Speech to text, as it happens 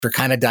were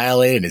kind of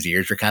dilated and his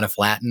ears were kind of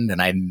flattened.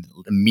 And I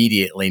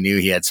immediately knew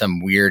he had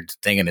some weird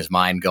thing in his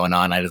mind going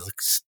on. I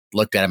just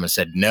looked at him and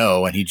said,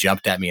 no. And he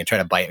jumped at me and tried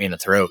to bite me in the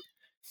throat.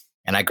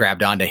 And I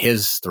grabbed onto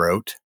his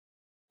throat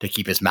to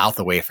keep his mouth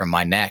away from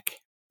my neck.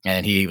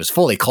 And he was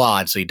fully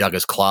clawed. So he dug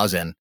his claws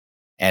in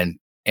and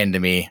into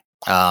me.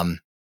 And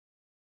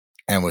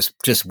he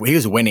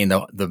was winning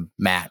the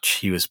match.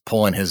 He was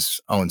pulling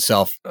his own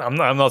self. I'm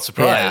not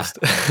surprised.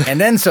 Yeah.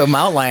 And then so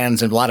mountain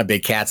lions and a lot of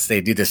big cats,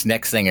 they do this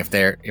next thing. If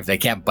they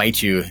can't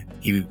bite you,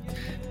 he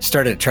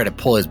started to try to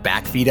pull his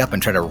back feet up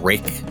and try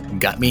to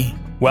gut me.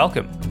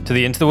 Welcome to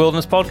the Into the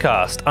Wilderness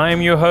podcast. I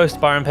am your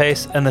host, Byron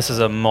Pace, and this is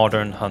a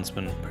Modern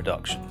Huntsman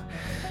production.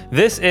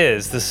 This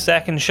is the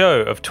second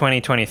show of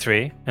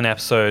 2023 and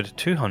episode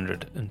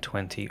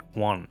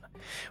 221.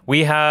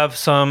 We have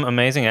some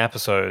amazing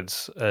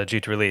episodes due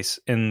to release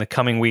in the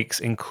coming weeks,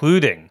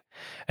 including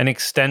an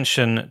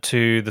extension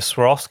to the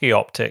Swarovski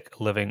Optic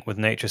Living with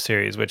Nature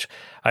series, which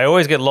I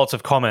always get lots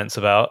of comments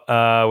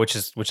about, which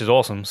is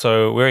awesome.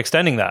 So we're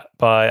extending that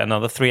by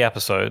another 3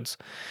 episodes.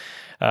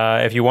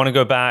 If you want to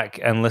go back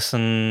and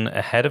listen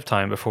ahead of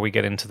time before we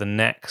get into the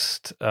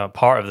next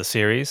part of the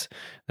series,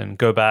 then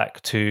go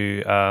back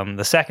to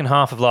the second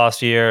half of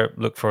last year,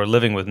 look for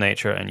Living with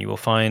Nature, and you will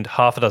find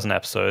half a dozen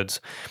episodes.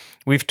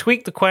 We've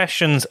tweaked the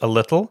questions a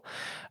little,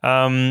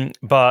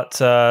 but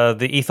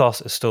the ethos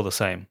is still the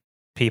same.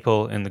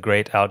 People in the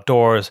great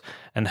outdoors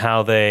and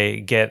how they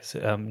get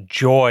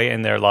joy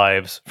in their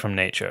lives from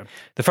nature.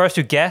 The first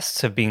 2 guests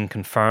have been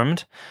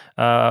confirmed.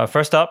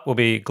 First up will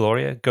be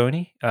Gloria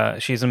Goney.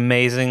 She's an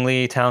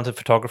amazingly talented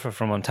photographer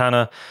from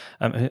Montana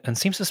and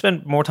seems to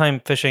spend more time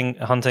fishing,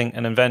 hunting,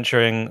 and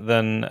adventuring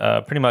than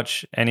pretty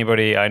much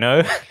anybody I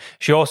know.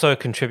 She also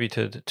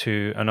contributed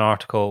to an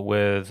article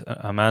with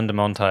Amanda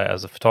Monti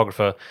as a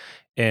photographer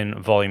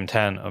in Volume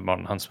 10 of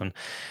Modern Huntsman.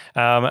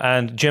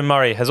 And Jim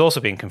Murray has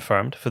also been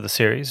confirmed for the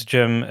series.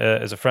 Jim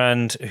is a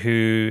friend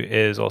who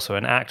is also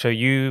an actor.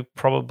 You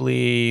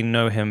probably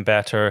know him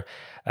better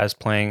as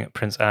playing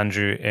Prince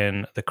Andrew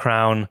in The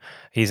Crown.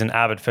 He's an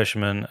avid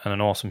fisherman and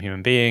an awesome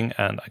human being,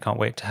 and I can't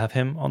wait to have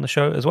him on the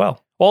show as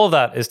well. All of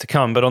that is to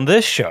come, but on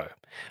this show,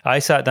 I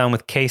sat down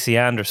with Casey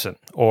Anderson,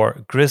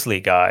 or Grizzly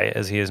Guy,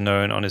 as he is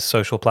known on his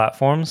social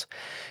platforms.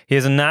 He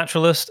is a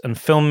naturalist and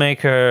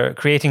filmmaker,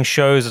 creating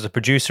shows as a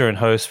producer and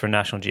host for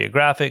National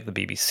Geographic, the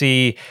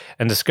BBC,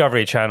 and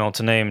Discovery Channel,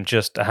 to name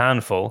just a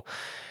handful.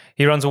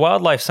 He runs a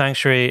wildlife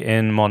sanctuary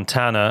in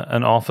Montana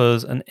and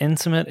offers an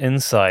intimate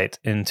insight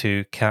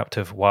into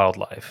captive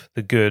wildlife,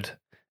 the good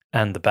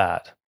and the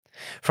bad.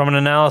 From an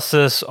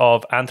analysis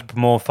of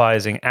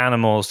anthropomorphizing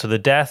animals to the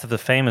death of the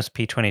famous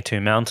P-22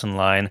 mountain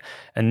lion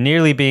and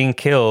nearly being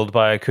killed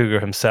by a cougar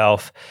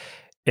himself,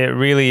 it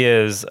really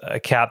is a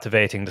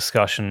captivating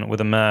discussion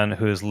with a man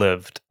who has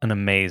lived an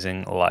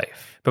amazing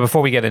life. But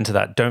before we get into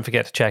that, don't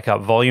forget to check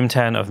out Volume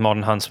 10 of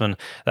Modern Huntsman.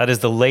 That is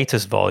the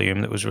latest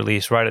volume that was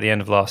released right at the end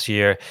of last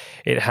year.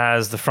 It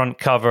has the front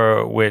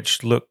cover,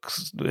 which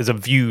is a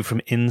view from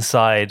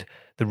inside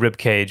the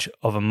ribcage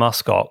of a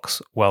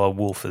muskox while a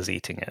wolf is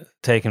eating it,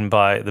 taken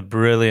by the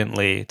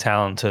brilliantly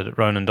talented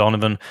Ronan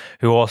Donovan,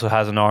 who also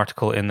has an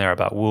article in there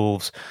about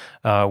wolves,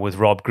 with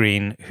Rob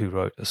Green, who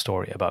wrote a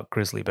story about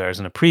grizzly bears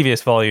in a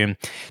previous volume.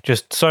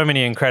 Just so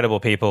many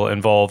incredible people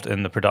involved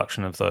in the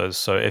production of those.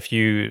 So if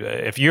you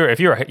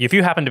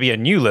happen to be a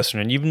new listener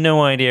and you've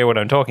no idea what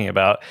I'm talking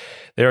about,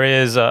 there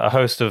is a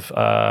host of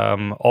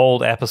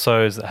old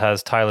episodes that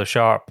has Tyler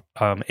Sharp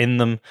in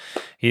them.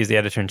 He's the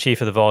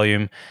editor-in-chief of the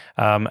volume,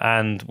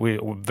 and we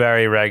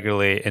very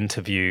regularly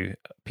interview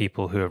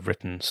people who have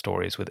written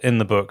stories within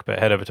the book. But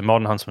head over to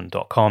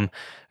modernhuntsman.com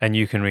and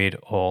you can read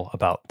all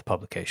about the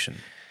publication.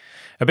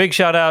 A big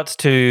shout out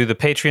to the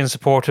Patreon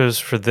supporters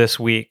for this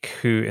week,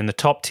 who in the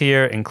top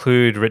tier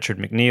include Richard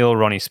McNeil,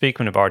 Ronnie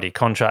Speakman of RD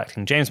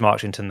Contracting, James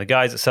Marchington, the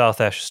guys at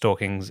South Ash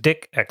Stalkings,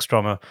 Dick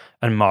Ekströmer,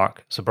 and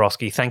Mark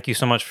Zabrowski. Thank you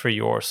so much for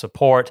your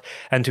support.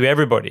 And to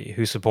everybody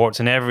who supports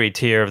in every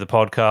tier of the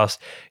podcast,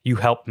 you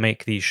help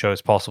make these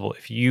shows possible.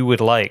 If you would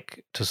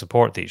like to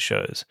support these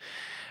shows,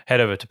 head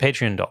over to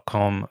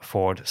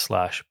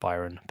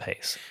patreon.com/Byron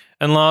Pace.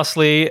 And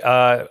lastly,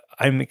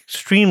 I'm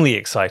extremely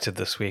excited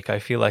this week. I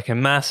feel like a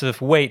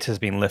massive weight has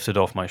been lifted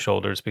off my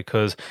shoulders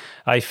because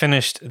I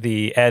finished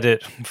the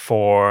edit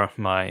for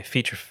my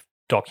feature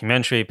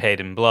documentary,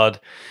 Paid in Blood.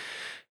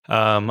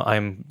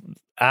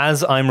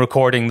 As I'm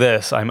recording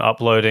this, I'm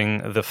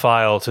uploading the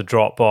file to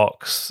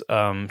Dropbox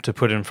to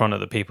put in front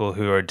of the people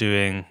who are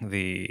doing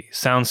the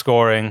sound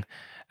scoring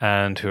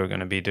and who are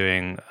going to be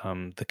doing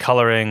the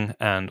coloring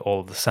and all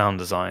of the sound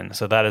design.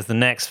 So that is the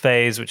next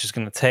phase, which is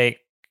going to take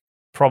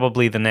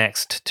probably the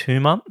next 2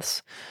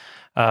 months.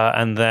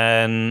 And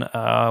then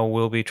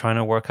we'll be trying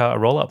to work out a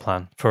rollout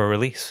plan for a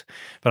release.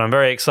 But I'm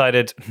very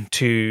excited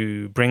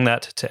to bring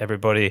that to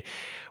everybody.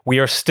 We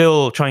are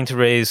still trying to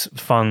raise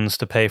funds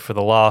to pay for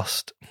the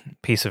last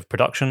piece of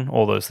production,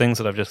 all those things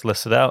that I've just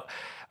listed out.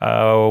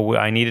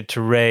 I needed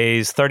to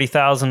raise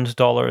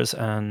 $30,000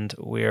 and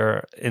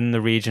we're in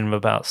the region of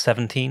about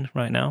 17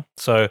 right now.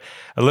 So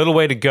a little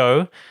way to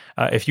go.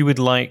 If you would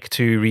like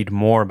to read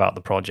more about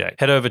the project,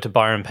 head over to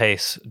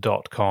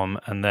byronpace.com,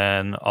 and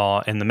then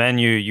in the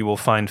menu you will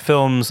find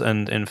films,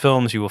 and in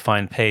films you will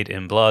find Paid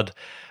in Blood.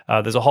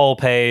 There's a whole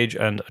page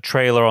and a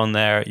trailer on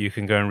there you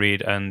can go and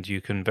read, and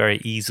you can very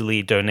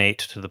easily donate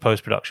to the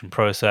post-production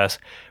process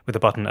with a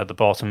button at the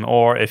bottom.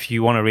 Or if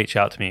you want to reach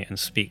out to me and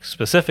speak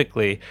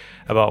specifically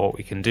about what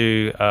we can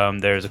do,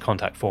 there is a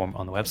contact form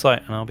on the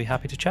website, and I'll be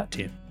happy to chat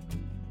to you.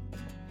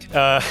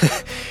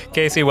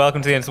 Casey,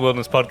 welcome to the Into the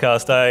Wilderness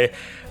podcast.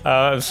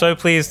 I'm so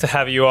pleased to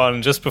have you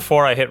on. Just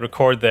before I hit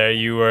record there,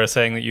 you were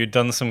saying that you'd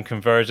done some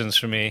conversions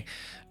for me.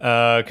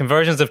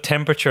 Conversions of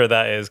temperature,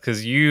 that is,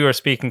 because you are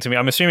speaking to me.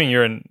 I'm assuming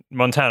you're in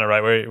Montana,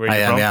 right? Where you're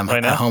from I'm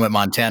right now? At home at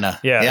Montana.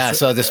 Yeah.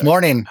 So this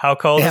morning, how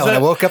cold is it? When I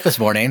woke up this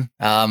morning,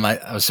 I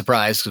was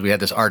surprised because we had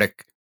this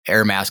Arctic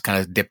air mass kind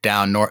of dip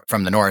down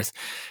from the north.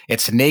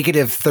 It's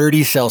negative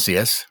 30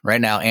 Celsius right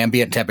now,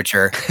 ambient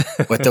temperature,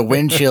 with the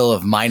wind chill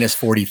of minus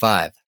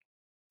 45.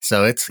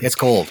 So it's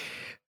cold.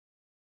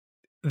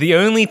 The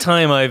only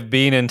time I've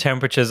been in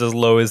temperatures as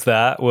low as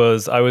that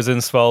was I was in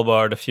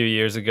Svalbard a few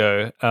years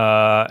ago,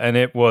 and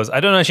it was, I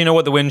don't actually know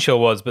what the wind chill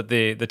was, but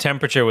the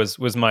temperature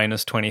was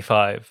minus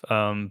 25.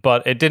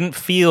 But it didn't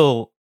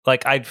feel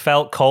like I'd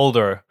felt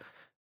colder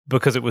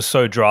because it was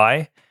so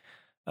dry.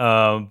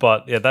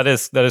 But yeah, that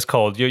is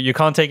cold. You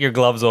can't take your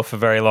gloves off for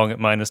very long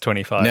at minus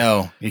 25.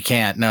 No, you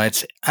can't. No,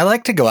 I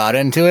like to go out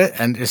into it,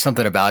 and there's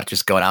something about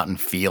just going out and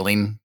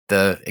feeling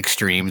the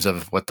extremes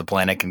of what the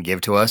planet can give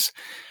to us.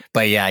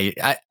 But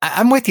yeah,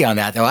 I'm with you on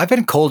that, though. I've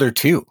been colder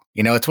too.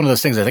 It's one of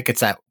those things. I think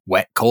it's that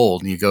wet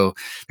cold. And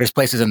there's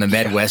places in the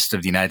Midwest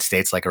of the United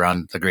States, like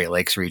around the Great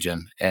Lakes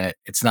region, and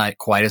it's not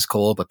quite as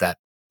cold, but that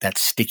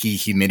sticky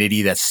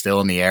humidity that's still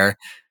in the air,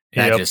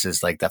 that just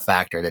is like the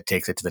factor that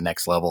takes it to the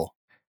next level.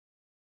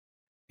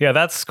 Yeah,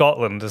 that's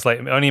Scotland. It's like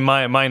only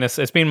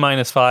it's been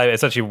minus 5.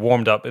 It's actually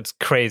warmed up. It's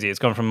crazy. It's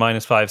gone from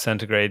minus 5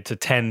 centigrade to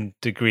 10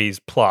 degrees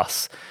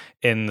plus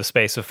in the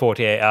space of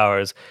 48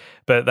 hours.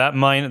 But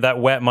that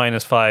wet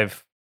minus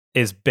 5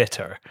 is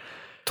bitter.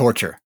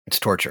 Torture.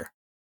 It's torture.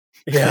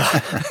 Yeah,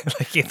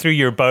 like through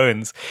your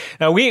bones.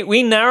 Now,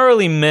 we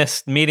narrowly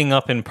missed meeting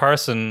up in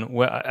person.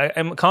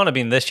 It can't have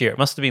been this year. It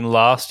must have been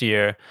last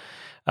year.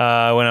 When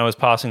I was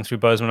passing through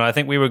Bozeman. I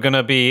think we were going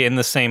to be in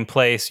the same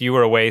place. You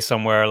were away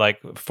somewhere like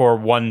for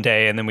one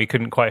day, and then we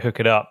couldn't quite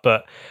hook it up.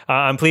 But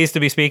I'm pleased to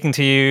be speaking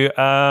to you,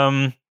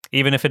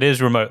 even if it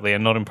is remotely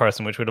and not in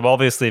person, which would have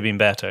obviously been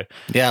better.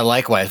 Yeah,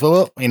 likewise.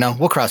 Well,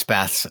 we'll cross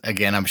paths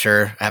again, I'm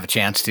sure. I have a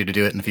chance to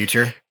do it in the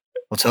future.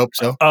 Let's hope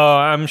so. Oh,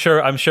 I'm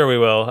sure we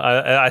will.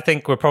 I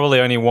think we're probably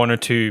only one or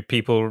two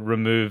people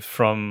removed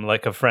from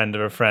like a friend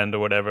or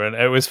whatever. And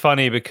it was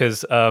funny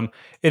because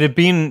you'd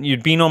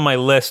been on my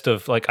list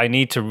of like, I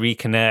need to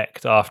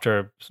reconnect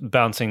after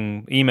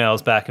bouncing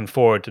emails back and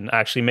forth and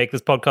actually make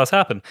this podcast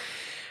happen.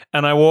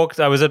 And I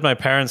was at my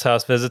parents'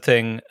 house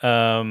visiting,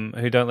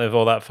 who don't live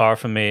all that far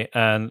from me.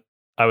 And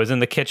I was in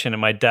the kitchen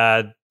and my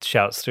dad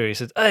shouts through. He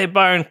says, "Hey,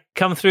 Byron,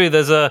 come through.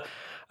 There's a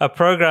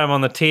program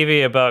on the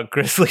TV about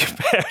grizzly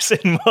bears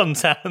in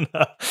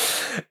Montana."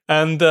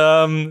 And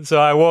so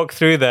I walked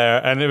through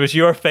there and it was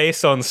your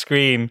face on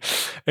screen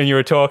and you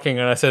were talking,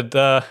 and I said,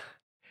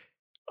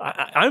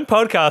 I'm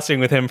podcasting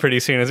with him pretty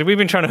soon. I said, we've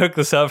been trying to hook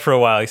this up for a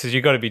while. He says,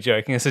 you got to be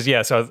joking. I says,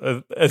 yeah.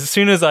 So as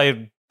soon as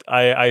I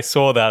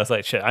saw that, I was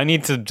like, shit, I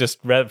need to just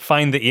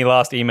find the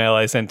last email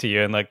I sent to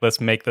you and like,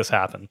 let's make this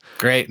happen.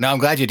 Great. No, I'm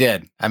glad you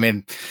did. I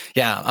mean,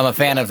 yeah, I'm a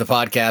fan of the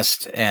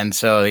podcast. And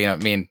so,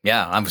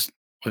 I'm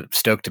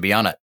stoked to be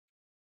on it.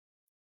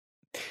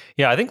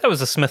 Yeah, I think that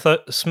was a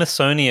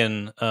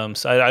Smithsonian.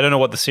 I don't know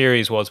what the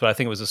series was, but I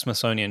think it was a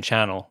Smithsonian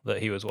channel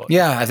that he was watching.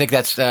 Yeah, I think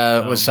that's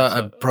was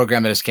a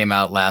program that just came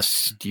out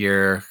last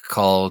year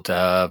called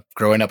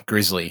 "Growing Up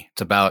Grizzly."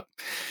 It's about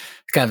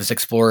kind of this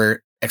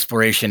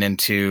exploration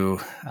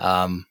into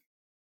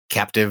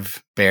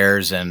captive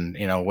bears and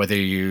whether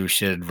you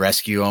should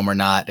rescue them or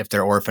not, if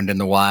they're orphaned in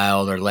the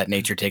wild, or let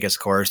nature take its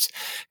course.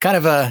 Kind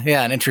of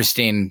an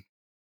interesting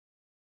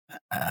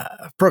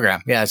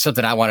program. Yeah, it's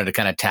something I wanted to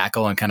kind of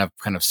tackle and kind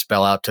of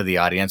spell out to the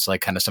audience, like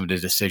kind of some of the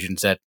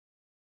decisions that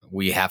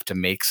we have to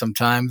make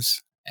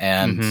sometimes,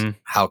 and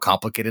how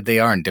complicated they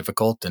are and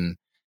difficult, and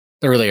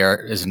there really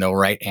is no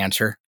right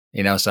answer.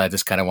 So I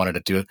just kind of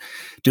wanted to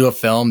do a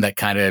film that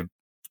kind of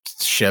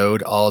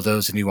showed all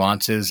those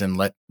nuances and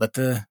let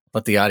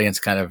the audience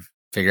kind of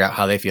figure out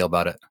how they feel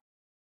about it.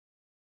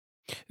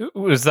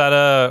 Was that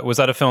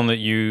a film that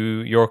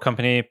your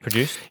company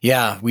produced?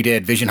 Yeah, we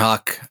did. Vision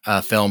Hawk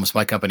Films,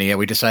 my company. Yeah,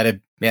 we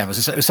decided. Yeah, it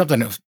was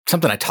something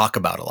I talk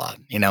about a lot.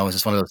 It was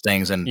just one of those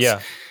things, and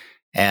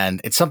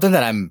and it's something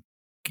that I'm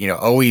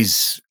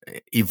always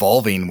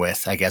evolving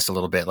with. I guess a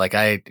little bit. Like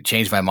I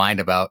changed my mind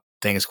about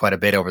things quite a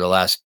bit over the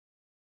last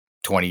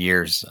 20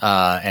 years,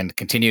 and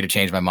continue to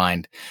change my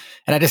mind.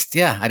 And I just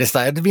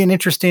thought it'd be an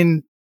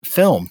interesting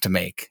film to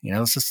make.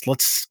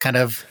 Let's kind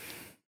of.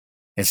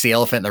 It's the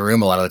elephant in the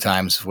room a lot of the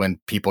times when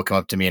people come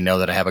up to me and know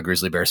that I have a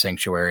grizzly bear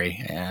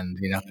sanctuary, and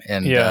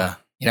the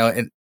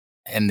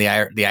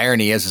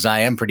irony is I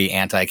am pretty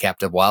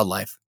anti-captive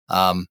wildlife.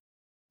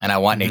 and I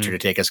want nature to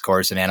take its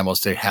course and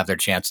animals to have their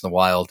chance in the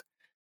wild.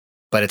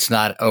 But it's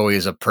not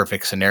always a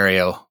perfect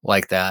scenario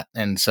like that.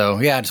 And so,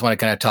 yeah, I just want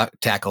to kind of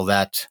tackle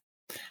that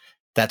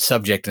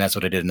subject, and that's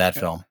what I did in that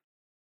film.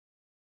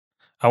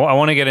 I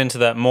want to get into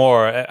that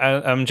more.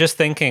 I'm just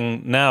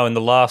thinking now, in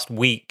the last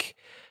week,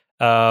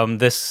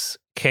 this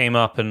came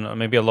up, and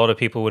maybe a lot of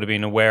people would have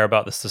been aware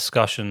about this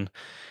discussion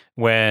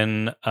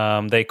when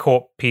they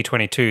caught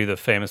P-22, the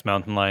famous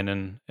mountain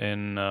lion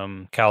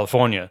in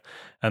California,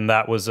 and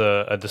that was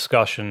a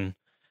discussion.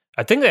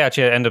 I think they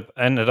actually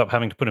ended up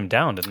having to put him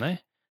down, didn't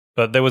they?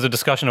 But there was a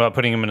discussion about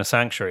putting him in a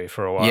sanctuary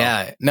for a while.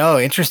 Yeah, no,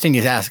 interesting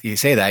you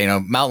say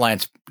that. Mountain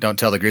lions don't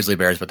tell the grizzly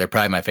bears, but they're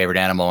probably my favorite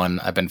animal,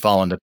 and I've been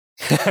following the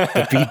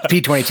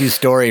P-22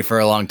 story for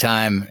a long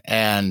time.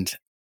 And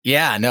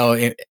yeah,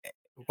 no,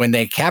 when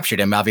they captured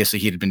him, obviously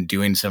he'd been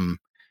doing some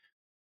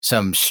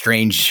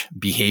strange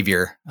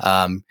behavior.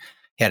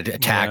 He had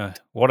attacked.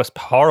 Yeah. What a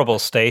horrible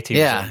state he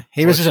was in.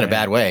 He was just in a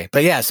bad way.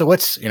 But yeah, so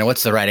what's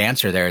the right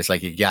answer there? It's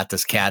like, you got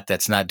this cat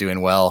that's not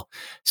doing well.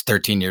 It's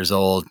 13 years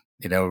old,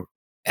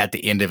 at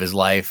the end of his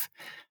life.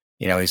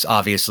 He's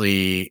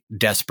obviously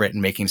desperate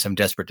and making some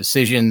desperate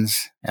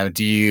decisions.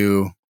 Do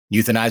you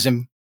euthanize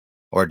him,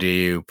 or do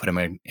you put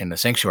him in the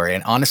sanctuary?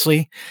 And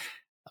honestly,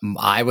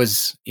 I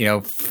was,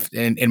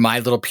 in my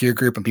little peer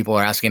group, and people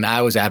are asking,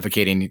 I was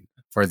advocating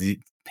for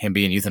him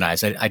being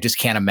euthanized. I just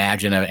can't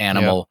imagine an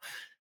animal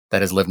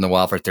that has lived in the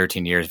wild for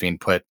 13 years being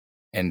put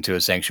into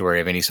a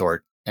sanctuary of any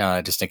sort.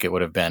 I just think it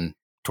would have been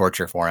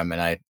torture for him. And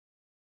I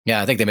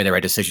think they made the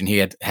right decision.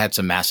 He had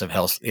some massive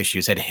health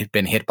issues, had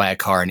been hit by a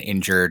car and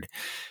injured.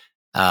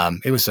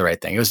 It was the right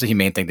thing. It was the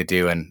humane thing to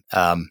do. And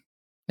that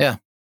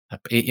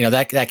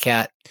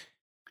cat,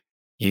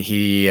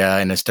 he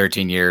in his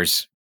 13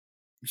 years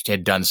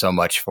had done so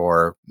much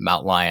for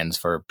mountain lions,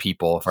 for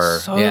people, for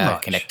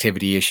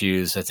connectivity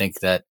issues. I think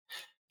that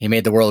he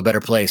made the world a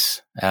better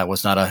place. It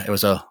was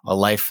a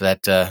life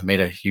that made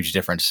a huge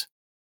difference.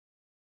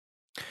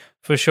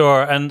 For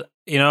sure. And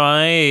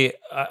I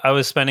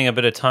was spending a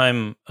bit of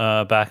time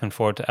back and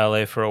forth to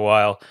LA for a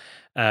while,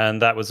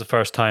 and that was the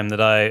first time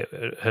that I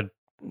had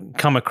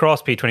come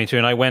across P-22,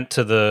 and I went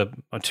to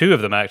two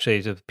of them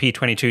actually, to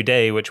P-22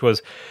 Day, which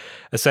was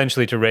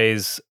essentially to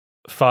raise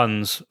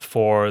funds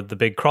for the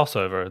big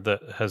crossover that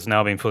has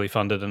now been fully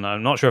funded, and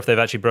I'm not sure if they've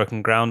actually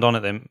broken ground on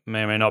it. They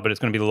may or may not, but it's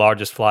going to be the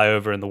largest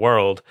flyover in the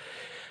world.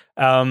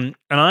 And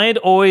I'd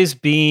always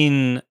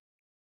been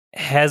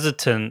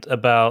hesitant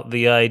about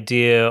the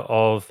idea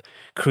of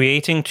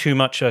creating too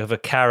much of a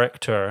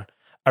character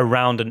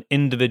around an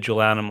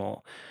individual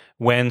animal,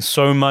 when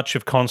so much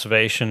of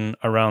conservation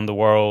around the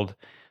world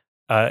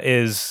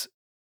is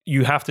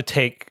you have to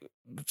take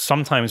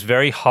sometimes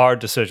very hard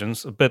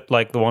decisions, a bit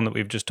like the one that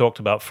we've just talked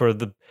about, for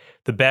the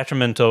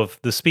betterment of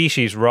the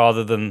species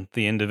rather than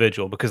the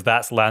individual, because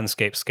that's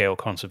landscape scale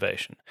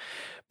conservation.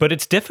 But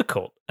it's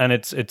difficult, and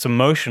it's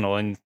emotional,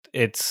 and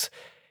it's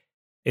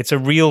a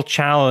real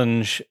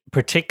challenge,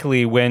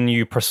 particularly when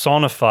you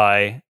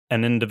personify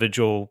an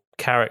individual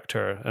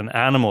character, an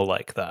animal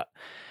like that.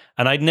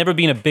 And I'd never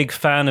been a big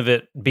fan of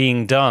it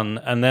being done.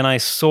 And then I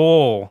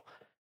saw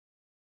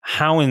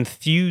how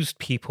enthused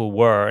people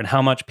were and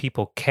how much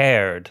people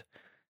cared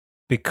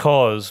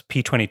because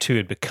P-22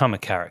 had become a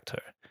character,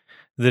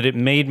 that it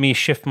made me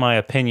shift my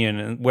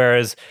opinion.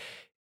 Whereas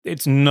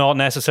it's not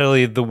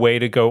necessarily the way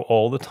to go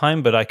all the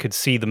time, but I could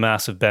see the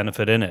massive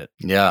benefit in it.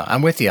 Yeah,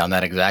 I'm with you on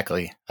that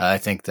exactly. I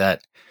think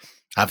that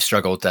I've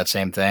struggled with that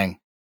same thing,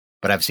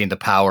 but I've seen the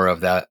power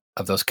of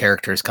those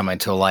characters coming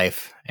to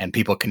life and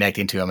people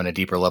connecting to them in a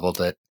deeper level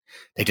that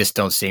they just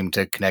don't seem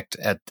to connect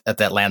at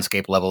that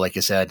landscape level, like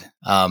you said.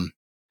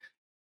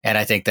 And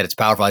I think that it's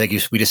powerful. I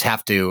think we just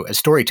have to, as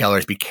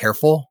storytellers, be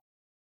careful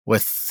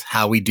with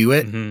how we do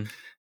it.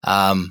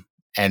 Mm-hmm.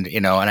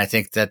 And I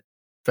think that,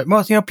 but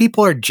most,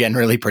 people are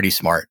generally pretty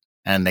smart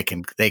and they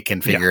can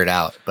figure it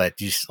out. But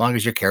just as long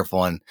as you're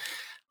careful and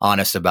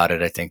honest about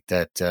it, I think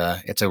that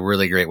it's a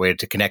really great way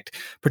to connect,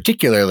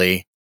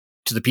 particularly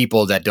to the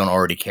people that don't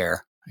already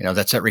care.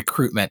 That's that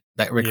recruitment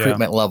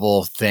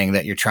level thing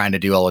that you're trying to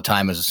do all the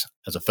time as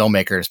a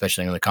filmmaker,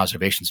 especially in the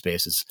conservation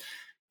spaces.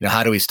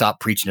 How do we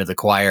stop preaching to the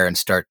choir and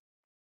start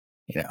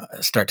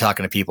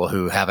talking to people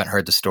who haven't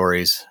heard the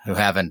stories, who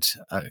haven't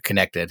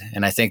connected?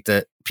 And I think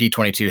that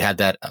P-22 had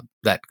that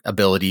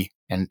ability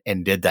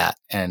and did that,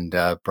 and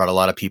brought a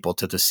lot of people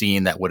to the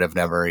scene that would have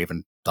never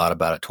even thought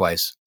about it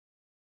twice.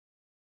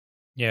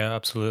 Yeah,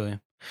 absolutely.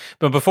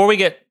 But before we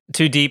get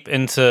too deep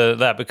into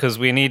that, because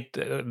we need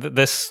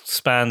this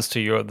spans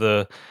to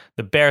the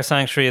bear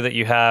sanctuary that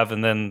you have,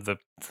 and then the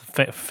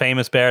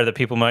famous bear that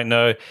people might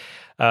know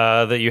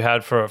that you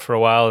had for a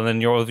while, and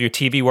then your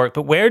TV work.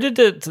 But where did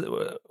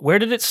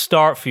it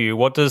start for you?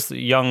 What does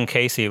young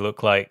Casey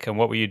look like, and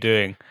what were you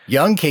doing?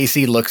 Young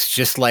Casey looks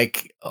just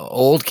like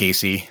old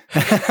Casey,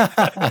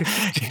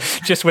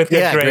 just with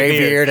the gray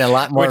beard and a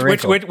lot more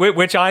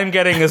which I'm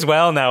getting as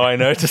well now. I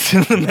noticed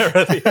in the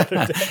mirror the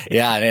other day.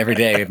 Yeah, and every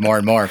day more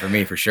and more for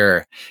me, for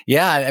sure.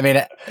 Yeah, I mean,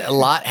 a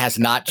lot has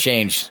not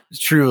changed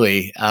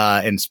truly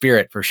in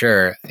spirit, for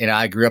sure.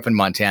 I grew up in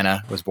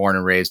Montana, was born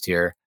and raised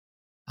here.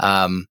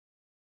 And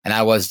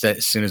I was,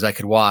 as soon as I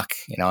could walk,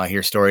 I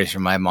hear stories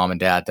from my mom and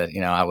dad that,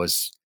 I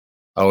was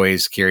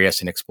always curious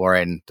and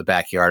exploring the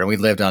backyard. And we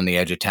lived on the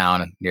edge of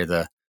town near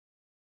the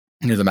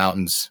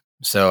mountains.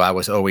 So I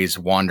was always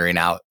wandering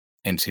out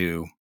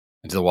into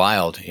the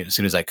wild as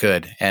soon as I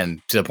could.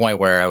 And to the point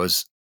where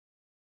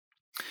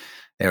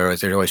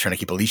they're always trying to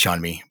keep a leash on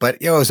me.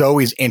 But, I was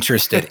always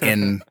interested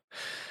in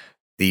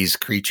these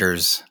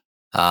creatures,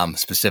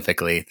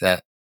 specifically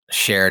that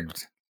shared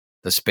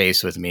the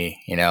space with me,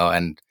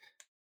 and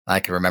I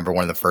can remember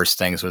one of the first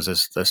things was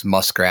this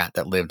muskrat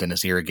that lived in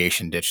this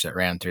irrigation ditch that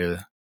ran through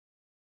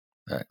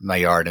my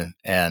yard.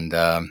 And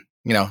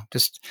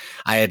just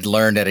I had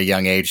learned at a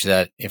young age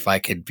that if I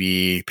could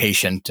be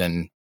patient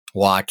and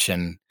watch,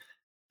 and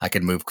I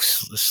could move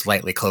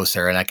slightly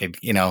closer, and I could,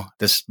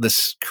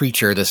 this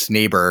creature, this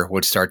neighbor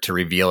would start to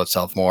reveal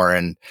itself more.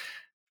 And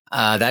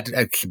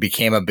that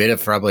became a bit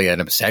of probably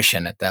an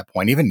obsession at that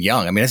point, even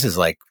young. I mean, this is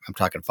like, I'm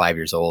talking 5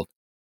 years old.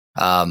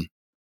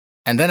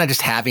 And then I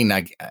just having,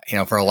 like,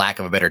 for a lack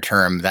of a better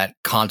term, that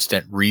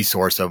constant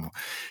resource of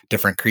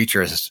different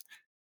creatures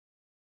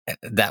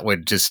that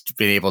would just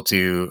be able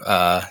to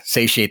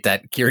satiate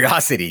that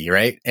curiosity,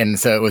 right? And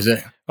so it was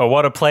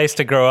what a place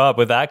to grow up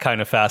with that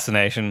kind of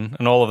fascination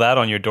and all of that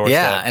on your doorstep.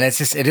 Yeah, and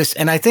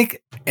and I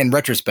think in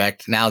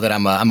retrospect, now that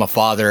I'm a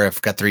father,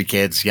 I've got 3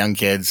 kids, young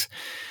kids.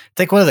 I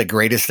think one of the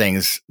greatest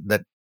things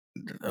that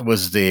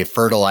was the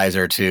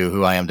fertilizer to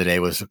who I am today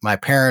was my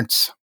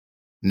parents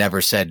never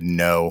said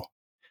no.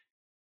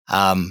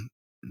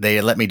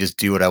 They let me just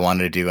do what I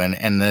wanted to do.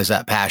 And as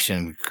that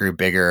passion grew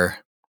bigger,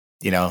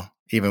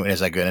 even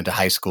as I got into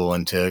high school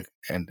and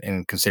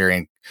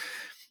considering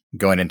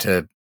going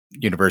into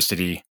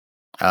university,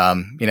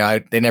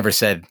 they never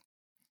said,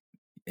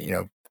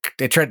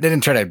 they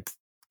didn't try to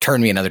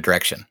turn me another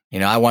direction.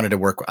 I wanted to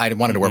work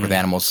with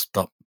animals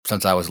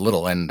since I was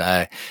little, and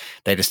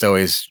they just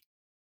always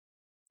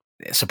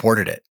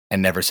supported it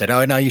and never said,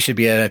 "Oh no, you should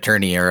be an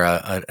attorney or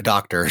a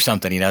doctor or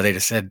something." They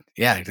just said,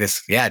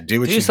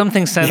 do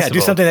something sensible. Yeah,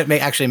 do something that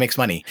actually makes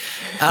money.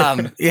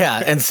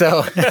 Yeah, and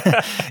so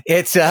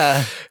it's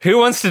who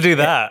wants to do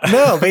that?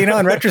 No, but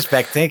in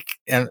retrospect, I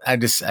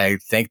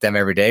thank them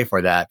every day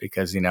for that,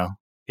 because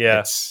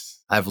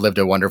I've lived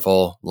a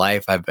wonderful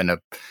life. I've been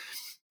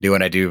doing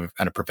what I do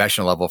on a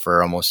professional level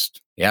for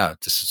almost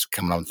this is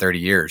coming on 30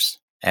 years,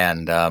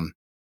 and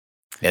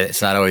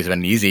it's not always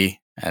been easy.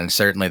 And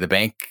certainly the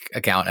bank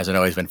account hasn't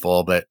always been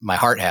full, but my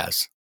heart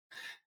has.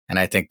 And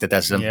I think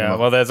that's...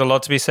 well, there's a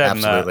lot to be said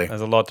absolutely. in that.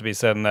 There's a lot to be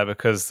said in that,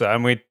 because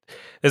this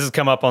has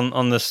come up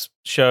on this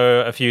show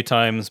a few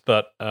times,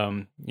 but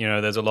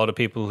there's a lot of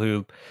people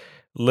who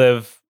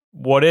live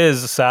what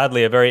is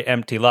sadly a very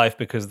empty life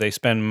because they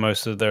spend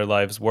most of their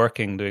lives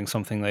working, doing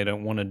something they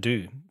don't want to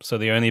do. So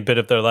the only bit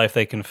of their life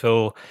they can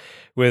fill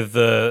with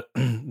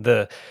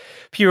the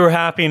pure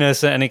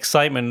happiness and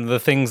excitement, the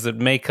things that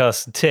make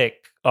us tick,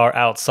 are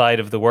outside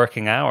of the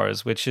working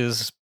hours, which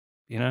is,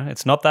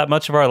 it's not that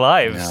much of our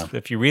lives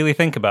if you really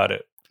think about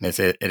it.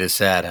 It is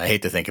sad. I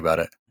hate to think about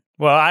it.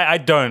 Well, I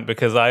don't,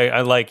 because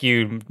I like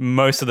you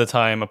most of the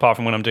time, apart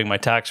from when I'm doing my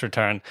tax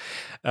return,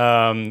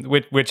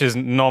 which is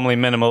normally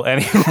minimal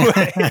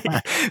anyway,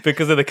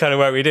 because of the kind of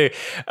work we do.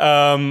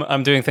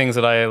 I'm doing things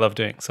that I love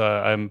doing, so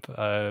I'm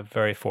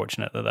very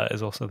fortunate that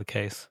is also the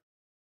case.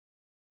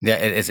 Yeah,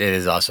 it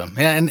is awesome.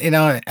 Yeah,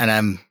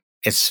 and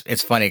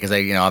it's funny because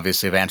I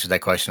obviously have answered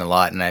that question a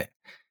lot, and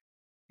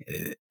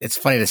it's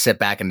funny to sit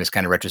back and just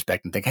kind of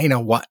retrospect and think, hey,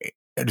 what?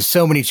 There's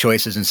so many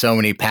choices and so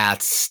many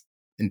paths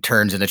and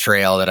turns in the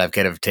trail that I've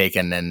kind of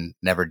taken and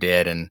never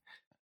did, and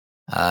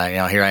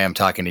here I am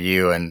talking to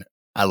you, and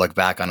I look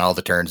back on all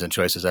the turns and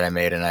choices that I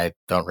made, and I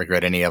don't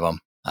regret any of them.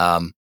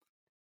 And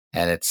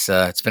it's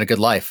been a good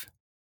life.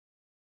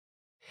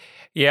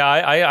 Yeah,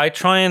 I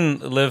try and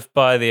live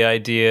by the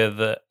idea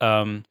that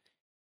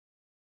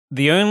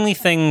the only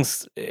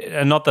things,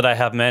 and not that I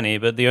have many,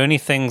 but the only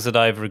things that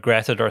I've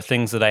regretted are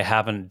things that I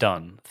haven't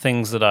done,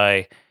 things that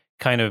I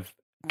kind of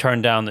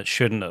turned down that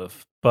shouldn't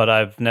have. But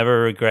I've never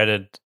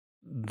regretted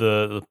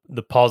the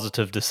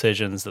positive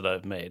decisions that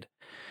I've made,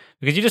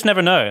 because you just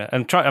never know.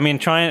 And try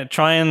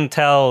and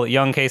tell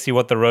young Casey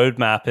what the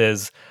roadmap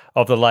is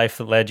of the life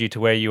that led you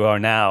to where you are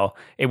now.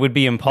 It would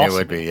be impossible. It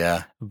would be,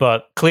 yeah.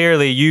 But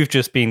clearly, you've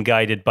just been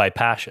guided by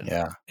passion.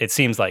 Yeah, it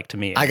seems like to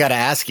me. I got to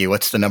ask you,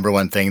 what's the number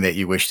one thing that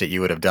you wish that you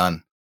would have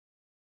done?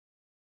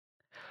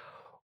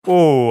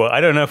 Oh,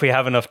 I don't know if we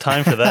have enough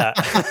time for that.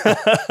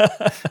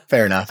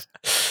 Fair enough.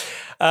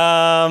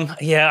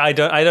 Yeah, I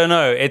don't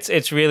know.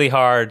 It's really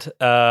hard.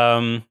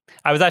 I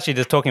was actually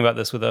just talking about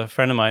this with a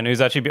friend of mine who's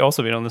actually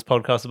also been on this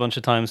podcast a bunch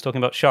of times, talking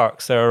about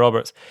sharks, Sarah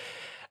Roberts.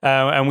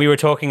 And we were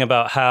talking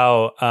about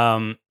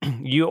how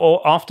you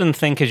often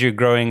think as you're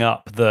growing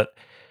up that,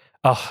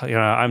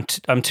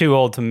 I'm too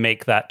old to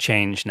make that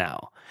change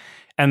now.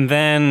 And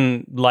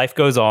then life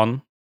goes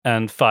on,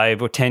 and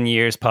 5 or 10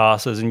 years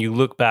passes and you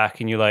look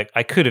back and you're like,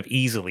 I could have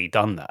easily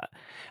done that.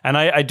 And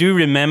I do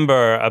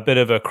remember a bit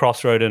of a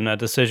crossroad and a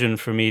decision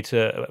for me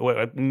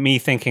me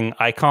thinking,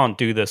 I can't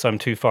do this, I'm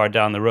too far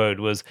down the road,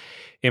 was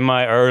in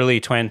my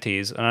early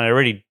 20s. And I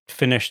already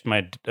finished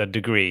my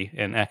degree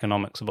in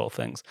economics, of all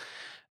things.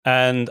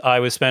 And I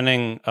was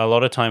spending a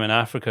lot of time in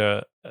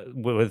Africa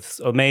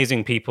with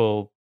amazing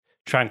people,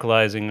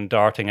 tranquilizing and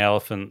darting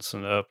elephants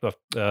and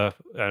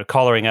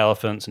collaring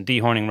elephants and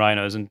dehorning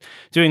rhinos and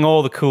doing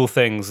all the cool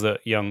things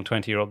that young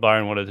 20-year-old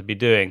Byron wanted to be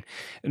doing.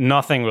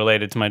 Nothing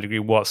related to my degree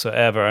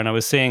whatsoever. And I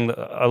was seeing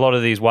a lot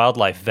of these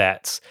wildlife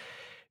vets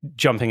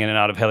jumping in and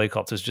out of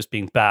helicopters, just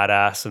being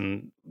badass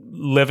and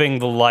living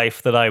the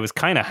life that I was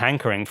kind of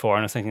hankering for.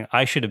 And I was thinking,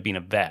 I should have been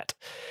a vet.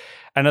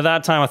 And at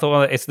that time, I thought,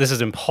 well, this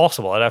is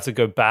impossible. I'd have to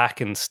go back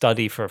and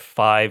study for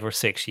 5 or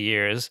 6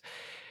 years.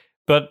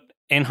 But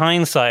in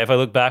hindsight, if I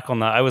look back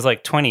on that, I was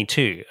like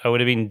 22. I would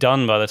have been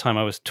done by the time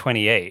I was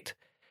 28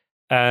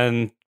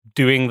 and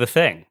doing the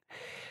thing.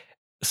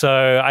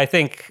 So I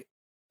think,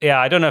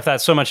 I don't know if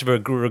that's so much of a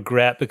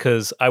regret,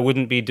 because I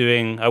wouldn't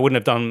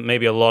have done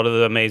maybe a lot of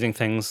the amazing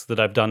things that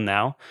I've done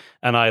now.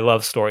 And I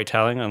love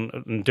storytelling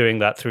and doing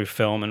that through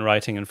film and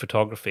writing and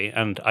photography.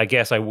 And I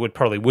guess I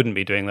wouldn't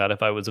be doing that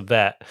if I was a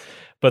vet.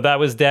 But that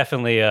was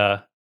definitely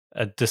a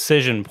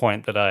decision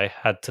point that I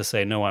had to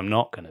say, no, I'm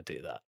not going to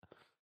do that.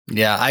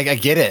 Yeah, I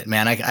get it,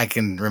 man. I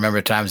can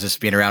remember times just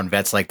being around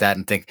vets like that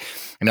and think,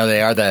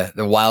 they are the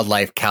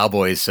wildlife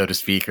cowboys, so to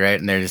speak, right?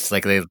 And they're just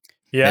like,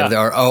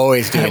 they're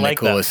always doing the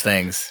coolest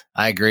things.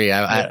 I agree.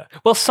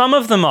 Well, some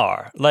of them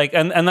are like,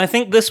 and I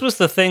think this was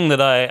the thing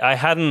that I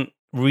hadn't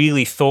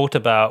really thought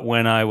about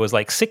when I was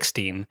like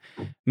 16,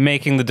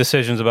 making the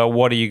decisions about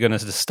what are you going to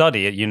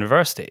study at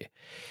university,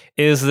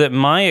 is that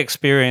my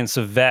experience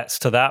of vets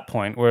to that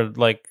point were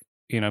like,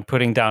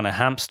 putting down a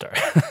hamster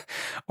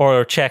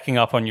or checking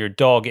up on your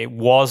dog. It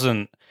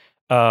wasn't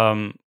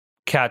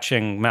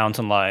catching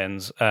mountain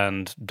lions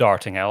and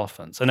darting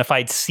elephants. And if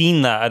I'd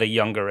seen that at a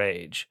younger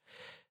age,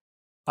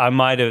 there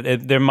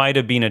might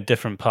have been a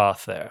different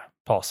path there,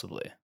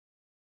 possibly.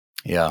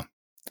 Yeah.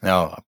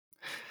 No.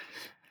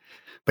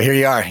 But here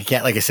you are. You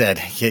can't, like I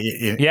said.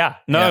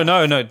 No,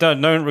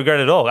 don't regret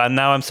it at all. And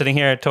now I'm sitting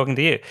here talking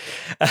to you.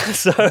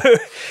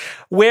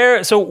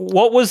 So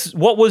what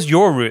was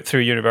your route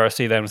through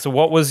university then? So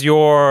you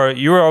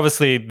were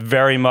obviously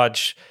very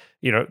much,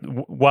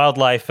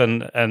 wildlife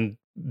and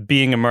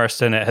being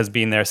immersed in it has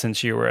been there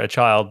since you were a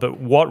child. But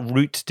what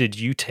route did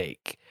you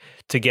take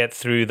to get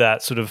through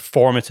that sort of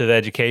formative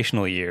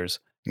educational years?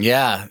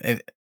 Yeah,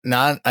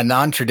 not a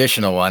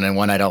non-traditional one, and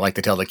one I don't like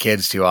to tell the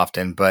kids too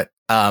often, but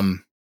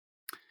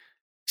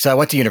so I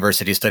went to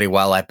university to study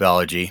wildlife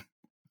biology.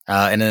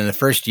 And then the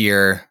first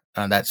year,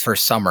 that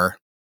first summer,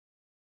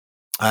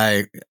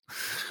 I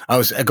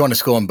was going to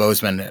school in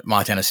Bozeman at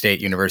Montana State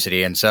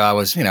University. And so I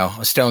was,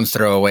 a stone's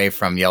throw away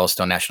from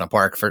Yellowstone National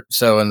Park.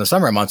 So in the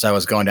summer months, I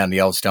was going down to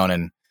Yellowstone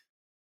and,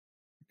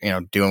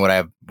 doing what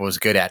I was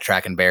good at,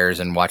 tracking bears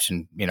and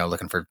watching,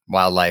 looking for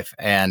wildlife,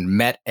 and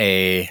met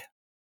a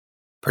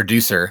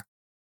producer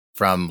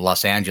from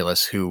Los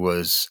Angeles who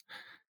was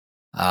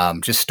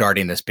just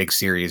starting this big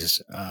series.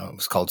 It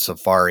was called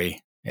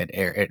Safari.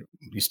 It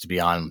used to be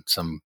on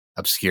some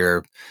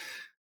obscure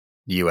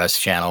U.S.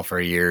 channel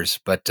for years,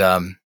 but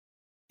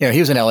he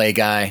was an LA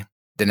guy,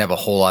 didn't have a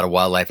whole lot of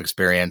wildlife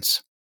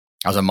experience.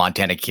 I was a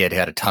Montana kid who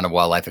had a ton of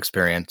wildlife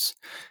experience,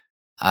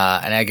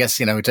 and I guess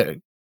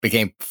we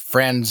became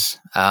friends.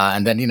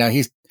 And then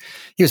he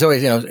was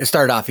always it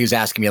started off, he was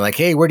asking me like,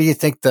 hey, where do you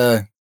think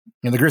the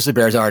grizzly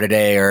bears are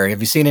today, or have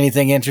you seen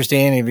anything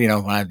interesting?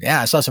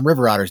 I saw some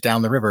river otters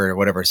down the river or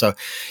whatever. So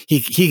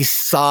he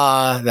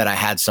saw that I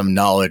had some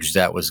knowledge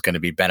that was going to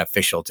be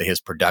beneficial to his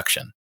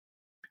production.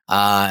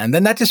 And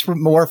then that just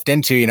morphed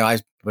into, I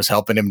was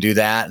helping him do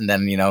that. And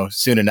then,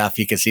 soon enough,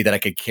 he could see that I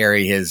could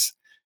carry his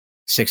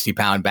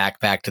 60-pound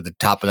backpack to the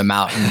top of the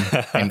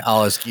mountain and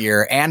all his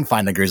gear and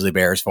find the grizzly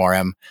bears for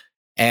him.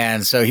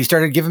 And so he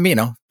started giving me,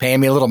 paying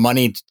me a little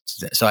money.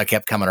 So I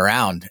kept coming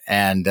around.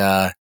 And,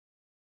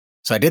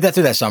 so I did that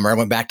through that summer. I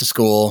went back to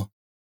school.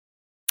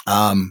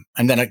 And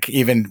then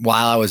even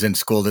while I was in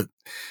school, the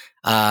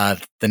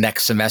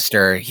next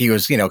semester, he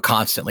was,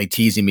 constantly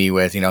teasing me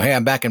with, hey,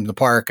 I'm back in the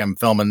park, I'm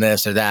filming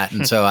this or that.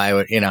 And so I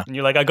would, and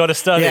you're like, I got to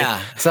study.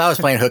 Yeah. So I was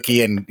playing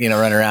hooky and,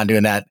 running around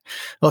doing that.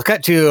 Well,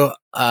 cut to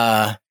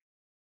like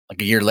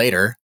a year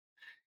later,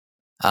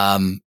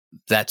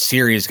 that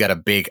series got a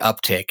big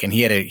uptick, and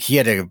he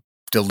had to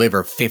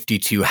deliver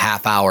 52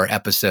 half-hour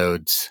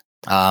episodes.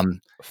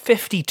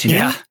 52?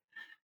 Yeah.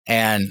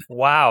 And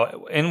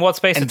wow. In what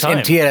space of time?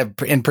 And he had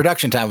in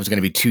production time was going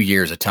to be 2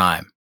 years of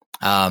time.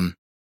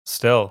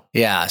 Still.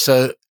 Yeah.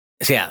 So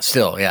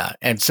still. Yeah.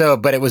 And so,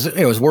 but it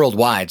was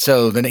worldwide.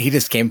 So then he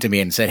just came to me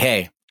and said,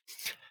 hey,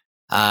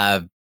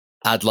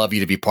 I'd love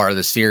you to be part of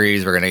the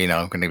series. We're going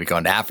to be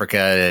going to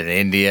Africa, to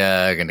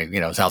India,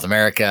 South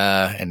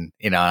America. And,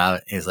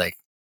 he's like,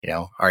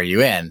 are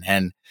you in?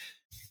 And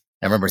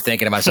I remember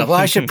thinking to myself, well,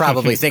 I should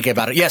probably think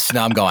about it. Yes,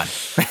 no, I'm going.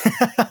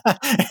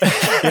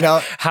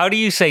 How do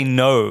you say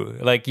no?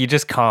 Like, you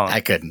just can't.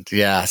 I couldn't.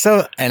 Yeah.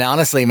 So, and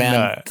honestly,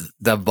 man,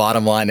 the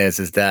bottom line is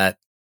that,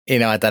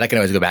 I thought I can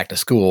always go back to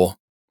school.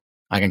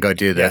 I can go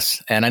do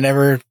this. And I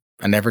never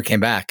came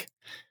back.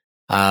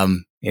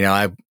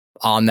 I,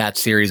 on that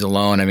series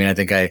alone, I mean, I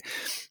think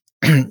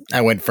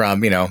I went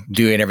from,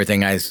 doing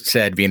everything I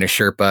said, being a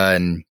Sherpa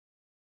and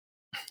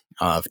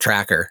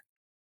tracker,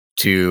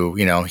 to,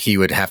 he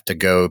would have to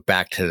go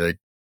back to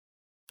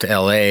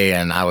LA,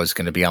 and I was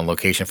going to be on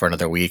location for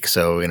another week.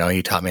 So,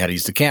 he taught me how to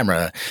use the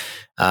camera.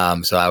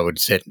 So I would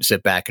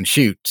sit back and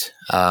shoot.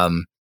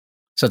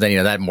 So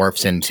then, that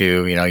morphs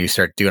into, you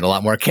start doing a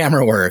lot more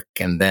camera work.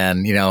 And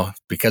then,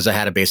 because I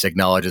had a basic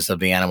knowledge of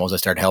the animals, I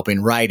started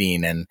helping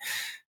writing. And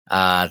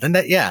then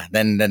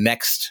the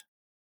next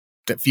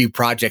few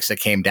projects that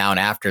came down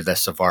after the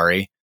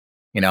safari,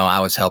 I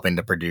was helping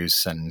to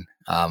produce and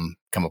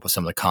come up with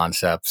some of the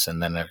concepts,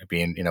 and then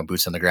being,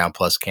 boots on the ground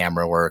plus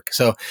camera work.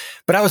 So,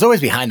 but I was always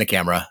behind the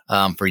camera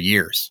for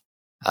years,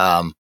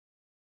 and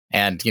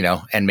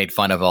made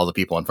fun of all the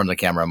people in front of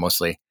the camera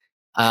mostly.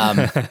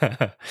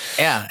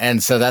 Yeah.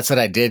 And so that's what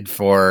I did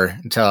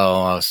until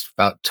I was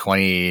about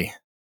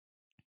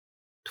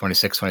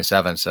 26,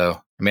 27. So,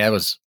 I mean, I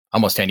was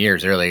almost 10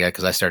 years early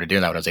because I started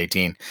doing that when I was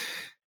 18.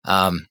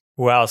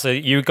 Wow. So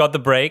you got the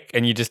break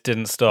and you just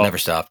didn't stop. Never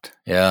stopped.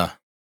 Yeah.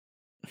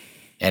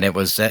 And it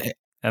was,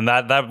 and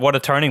that what a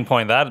turning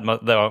point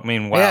wow.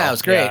 Yeah, it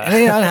was great. Yeah.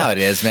 You know how it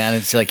is, man.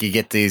 It's like you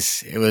get you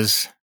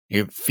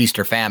feast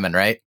or famine,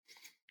 right?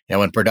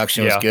 When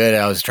production was good,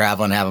 I was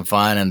traveling, having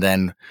fun, and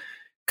then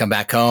come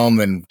back home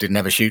and didn't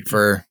have a shoot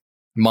for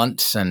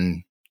months.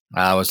 And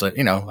I was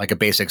like a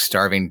basic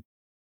starving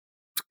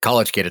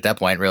college kid at that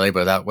point, really,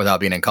 but without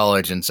being in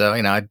college. And so,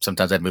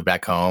 sometimes I'd move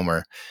back home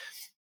or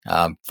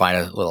find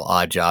a little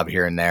odd job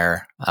here and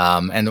there.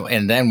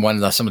 And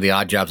then some of the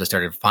odd jobs I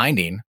started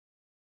finding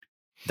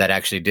that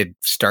actually did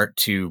start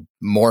to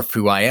morph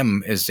who I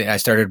am is I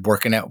started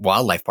working at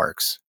wildlife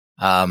parks.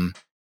 In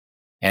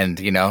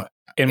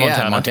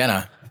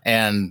Montana.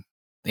 And,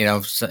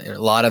 a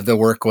lot of the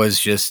work was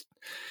just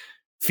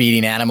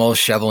feeding animals,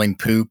 shoveling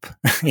poop,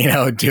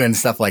 doing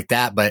stuff like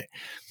that. But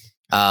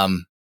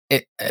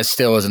it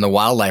still was in the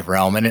wildlife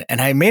realm. And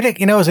I made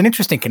it, it was an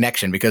interesting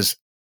connection because,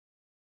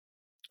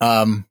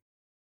 back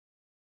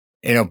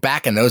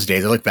in those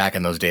days, I look back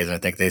in those days and I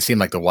think they seemed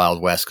like the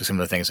Wild West because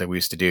some of the things that we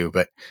used to do.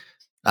 But,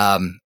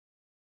 again,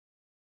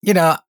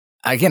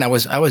 I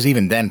was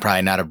even then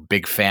probably not a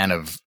big fan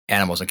of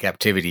animals in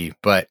captivity,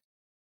 but,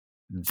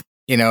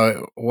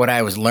 what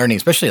I was learning,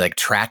 especially like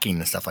tracking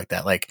and stuff like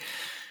that, like,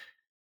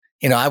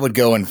 I would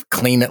go and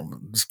clean it,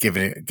 just give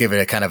it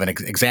a kind of an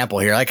example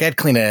here. Like I'd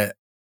clean a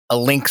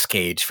lynx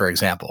cage, for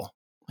example,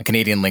 a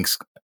Canadian lynx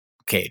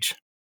cage.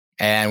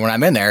 And when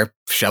I'm in there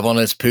shoveling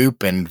its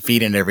poop and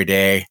feeding it every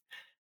day,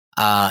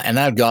 and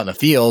then I'd go out in the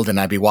field and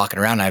I'd be walking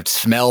around and I'd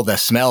smell the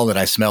smell that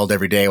I smelled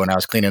every day when I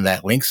was cleaning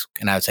that lynx.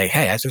 And I would say,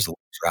 hey, there's a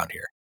lynx around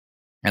here.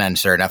 And then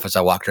sure enough, as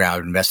I walked around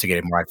and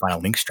investigated more, I'd find a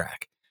lynx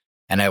track.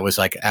 And it was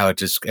like, I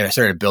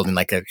started building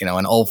like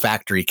an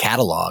olfactory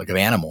catalog of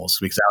animals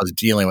because I was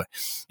dealing with,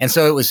 and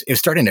so it was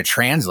starting to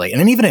translate. And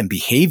then even in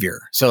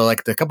behavior. So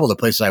like the couple of the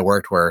places I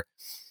worked where,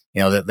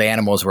 the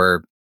animals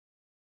were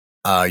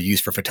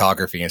used for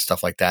photography and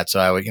stuff like that. So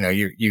I would,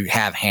 you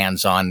have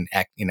hands-on,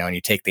 and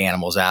you take the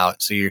animals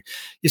out. So you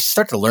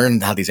start to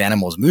learn how these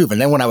animals move. And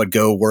then when I would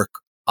go work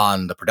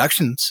on the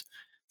productions,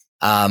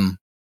 a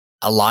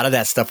lot of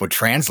that stuff would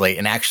translate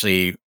and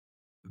actually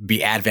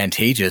be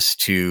advantageous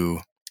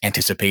to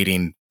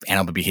anticipating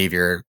animal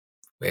behavior,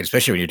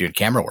 especially when you're doing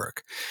camera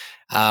work.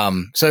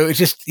 So it was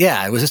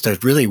just a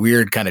really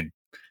weird kind of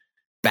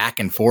back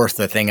and forth.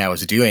 The thing I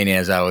was doing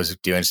is I was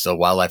doing still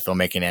wildlife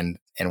filmmaking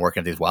and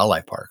working at these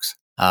wildlife parks.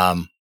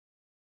 And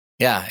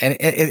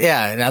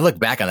I look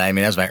back on that. I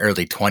mean, that was my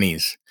early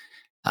 20s.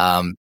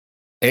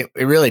 It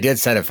really did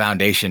set a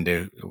foundation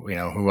to,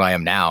 who I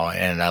am now.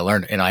 And I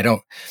learned,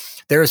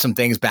 there were some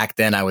things back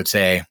then I would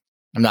say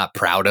I'm not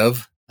proud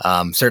of.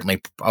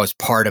 Certainly I was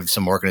part of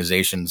some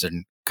organizations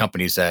and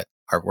companies that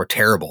were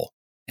terrible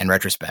in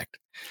retrospect.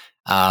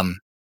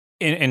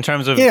 In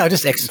terms of,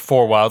 just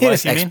for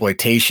wildlife,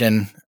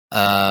 exploitation,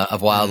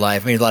 of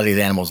wildlife. I mean, a lot of these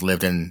animals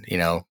lived in,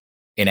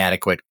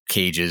 inadequate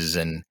cages.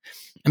 And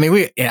I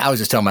mean, I was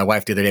just telling my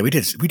wife the other day, we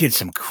did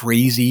some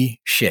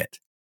crazy shit.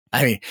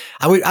 I mean,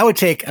 I would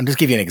take, I'm just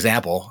give you an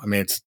example. I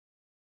mean, it's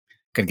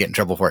going to get in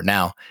trouble for it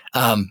now.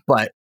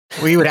 But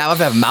we would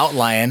have a mountain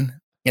lion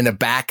in the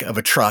back of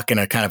a truck in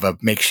a kind of a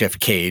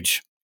makeshift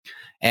cage.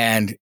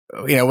 And,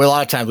 a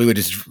lot of times we would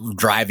just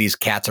drive these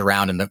cats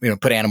around and,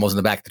 put animals in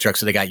the back of the truck.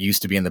 So they got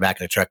used to being in the back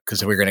of the truck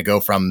because we were going to go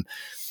from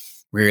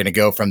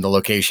the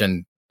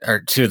location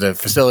or to the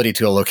facility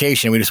to a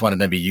location. We just wanted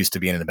them to be used to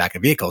being in the back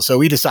of the vehicle. So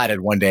we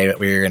decided one day that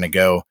we were going to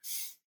go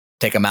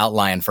take a mountain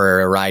lion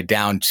for a ride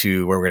down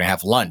to where we're going to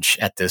have lunch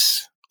at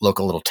this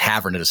local little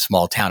tavern in a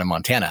small town in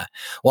Montana.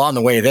 Well, on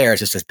the way there, it's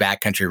just this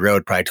backcountry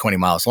road, probably 20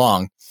 miles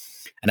long.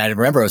 And I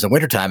remember it was in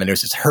wintertime and there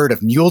was this herd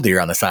of mule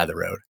deer on the side of the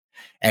road.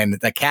 And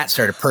the cat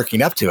started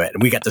perking up to it.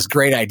 And we got this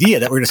great idea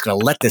that we're just going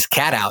to let this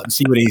cat out and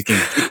see what he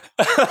can do.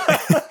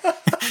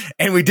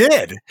 And we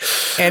did.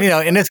 And,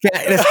 and this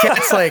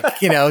cat's like,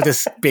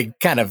 this big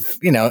kind of,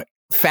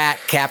 fat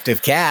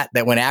captive cat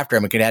that went after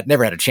him and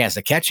never had a chance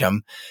to catch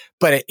him.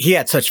 But he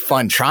had such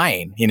fun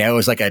trying, it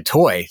was like a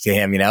toy to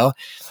him, and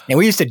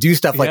we used to do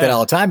stuff like that all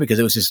the time because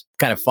it was just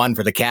kind of fun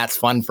for the cats,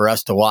 fun for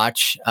us to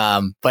watch.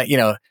 But,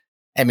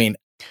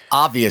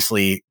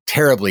 obviously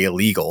terribly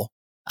illegal.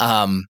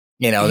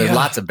 There's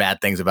lots of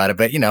bad things about it,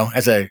 but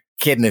as a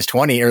kid in his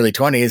early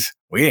 20s,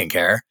 we didn't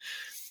care.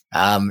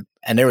 And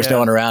there was no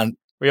one around.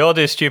 We all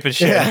do stupid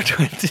shit in our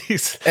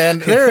 20s.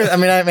 And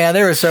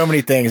there were so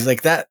many things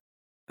like that.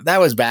 That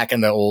was back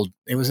in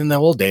it was in the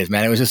old days,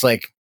 man. It was just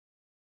like,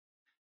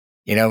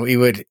 we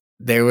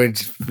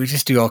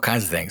just do all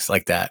kinds of things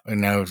like that.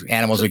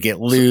 Animals would get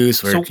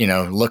loose. We're,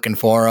 looking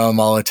for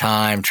them all the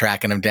time,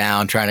 tracking them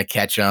down, trying to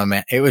catch them.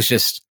 It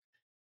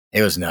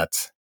was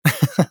nuts.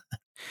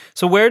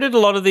 So where did a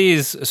lot of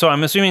these? So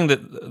I'm assuming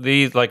that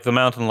these, like the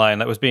mountain lion,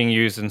 that was being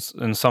used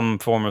in some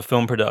form of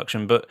film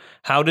production. But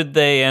how did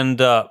they end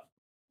up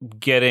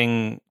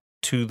getting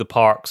to the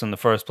parks in the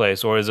first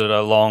place, or is it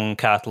a long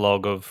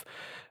catalog of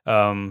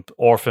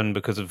orphan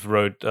because of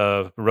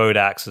road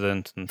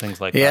accident and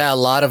things like that? Yeah, a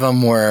lot of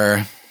them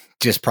were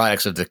just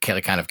products of the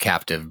kind of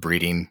captive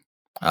breeding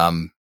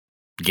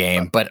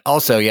game, but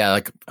also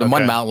like the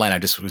one mountain lion I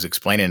just was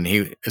explaining.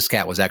 This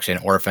cat was actually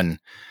an orphan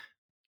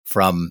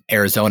from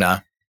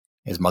Arizona.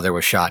 His mother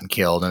was shot and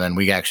killed, and then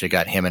we actually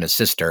got him and his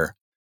sister,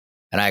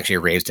 and I actually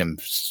raised him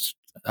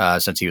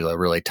since he was a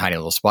really tiny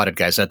little spotted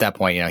guy. So at that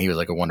point, he was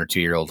like a 1 or 2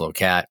 year old little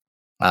cat.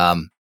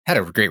 Had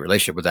a great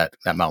relationship with that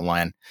mountain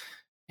lion.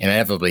 And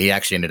inevitably, he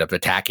actually ended up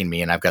attacking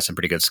me, and I've got some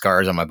pretty good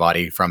scars on my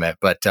body from it.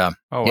 But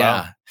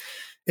wow.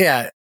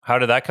 Yeah. How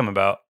did that come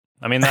about?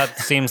 I mean, that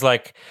seems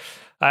like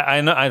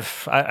I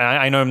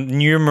know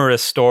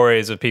numerous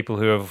stories of people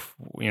who have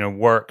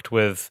worked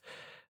with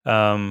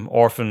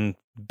orphan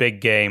big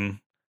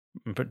game,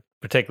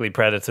 particularly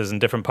predators in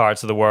different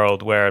parts of the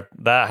world, where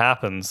that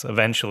happens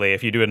eventually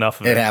if you do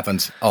enough of it. It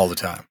happens all the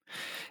time.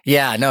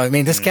 Yeah, no, I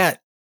mean, this cat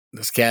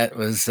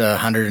was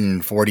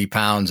 140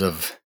 pounds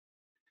of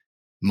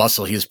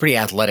muscle. He was a pretty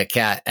athletic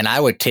cat, and I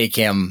would take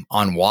him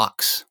on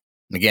walks.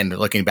 Again,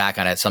 looking back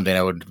on it, something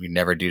I would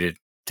never do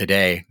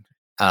today.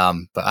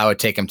 But I would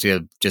take him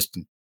to just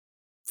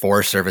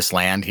Forest Service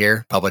land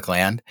here, public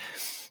land,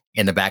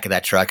 in the back of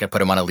that truck. I'd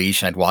put him on a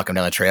leash and I'd walk him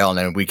down the trail, and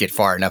then we'd get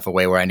far enough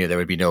away where I knew there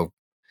would be no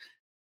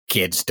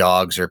kids,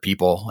 dogs, or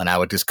people, and I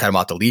would just cut him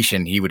off the leash,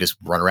 and he would just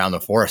run around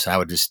the forest, and I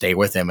would just stay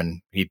with him,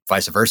 and he'd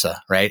vice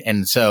versa, right?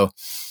 And so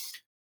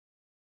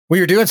we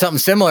were doing something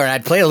similar, and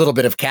I'd play a little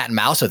bit of cat and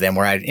mouse with him,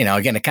 where I'd,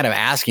 again, kind of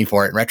asking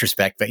for it in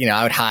retrospect, but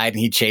I would hide and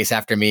he'd chase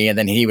after me, and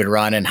then he would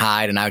run and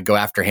hide, and I would go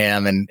after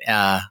him, and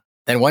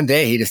then one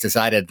day he just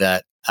decided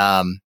that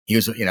he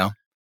was,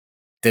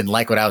 didn't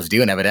like what I was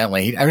doing.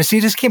 Evidently, he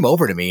just came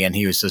over to me, and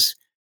he was just.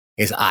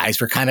 His eyes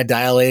were kind of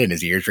dilated and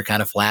his ears were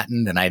kind of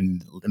flattened. And I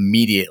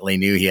immediately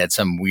knew he had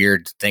some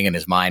weird thing in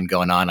his mind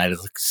going on. I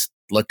just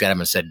looked at him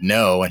and said,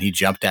 no. And he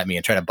jumped at me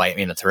and tried to bite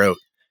me in the throat.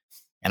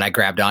 And I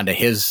grabbed onto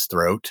his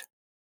throat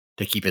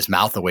to keep his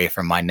mouth away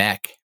from my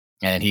neck.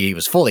 And he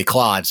was fully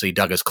clawed. So he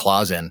dug his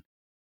claws in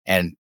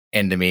and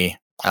into me.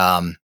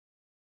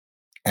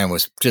 And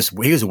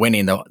he was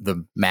winning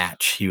the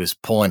match. He was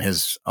pulling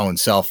his own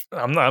self.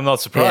 I'm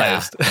not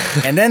surprised.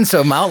 Yeah. And then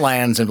so mountain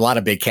lions and a lot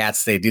of big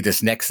cats, they do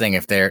this next thing.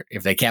 If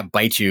they can't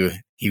bite you,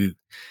 he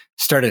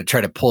started to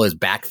try to pull his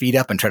back feet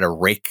up and try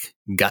to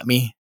gut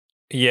me.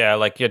 Yeah,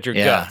 like at your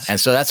guts.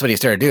 And so that's what he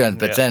started doing.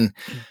 But then,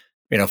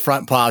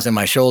 front paws in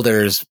my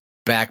shoulders,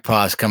 back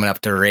paws coming up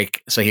to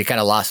rake. So he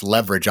kind of lost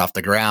leverage off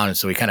the ground. And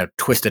so he kind of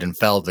twisted and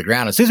fell to the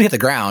ground. As soon as he hit the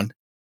ground,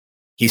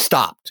 he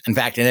stopped. In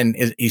fact, and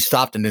then he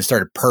stopped and then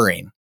started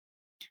purring.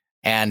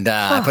 And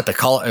I put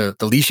the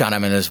leash on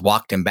him and just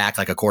walked him back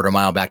like a quarter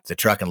mile back to the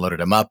truck and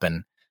loaded him up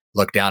and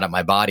looked down at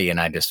my body, and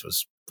I just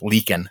was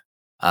leaking.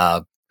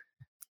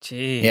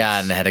 Jeez. Yeah,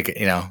 and I had to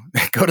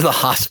go to the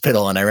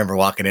hospital. And I remember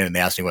walking in and they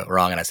asked me what was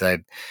wrong, and I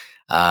said,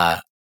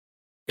 I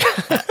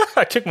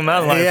took my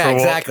mountain lion for a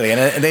walk. Exactly.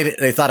 And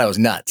they thought I was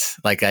nuts.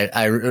 Like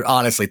I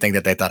honestly think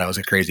that they thought I was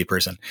a crazy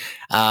person.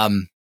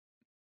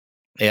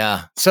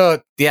 Yeah.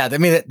 So yeah, I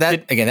mean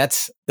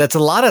that's a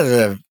lot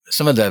of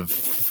some of the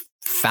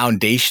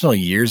foundational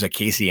years of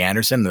Casey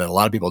Anderson that a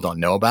lot of people don't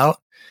know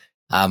about.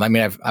 I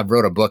mean, I've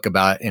wrote a book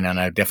about, and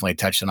I've definitely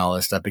touched on all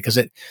this stuff because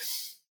it,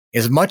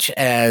 as much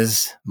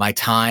as my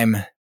time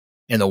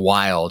in the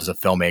wild as a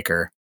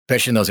filmmaker,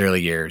 especially in those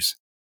early years,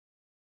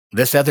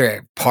 this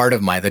other part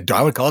of I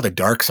would call it the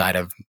dark side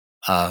of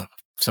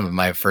some of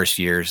my first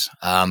years.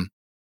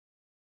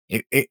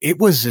 It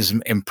was as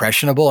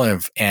impressionable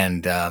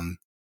and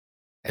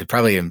as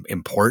probably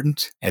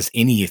important as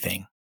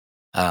anything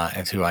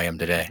as who I am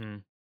today. Mm-hmm.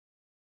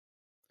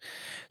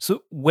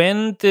 So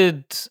when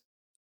did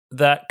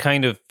that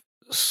kind of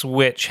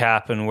switch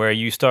happen where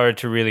you started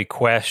to really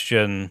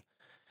question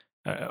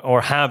or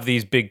have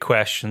these big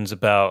questions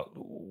about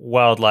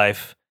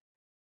wildlife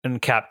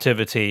and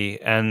captivity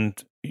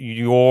and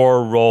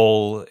your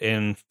role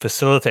in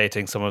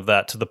facilitating some of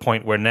that to the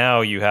point where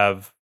now you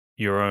have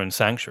your own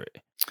sanctuary?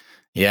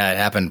 Yeah, it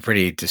happened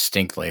pretty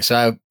distinctly.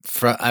 So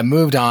I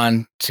moved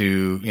on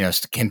to,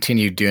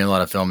 continue doing a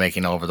lot of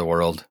filmmaking all over the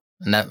world.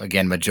 And that,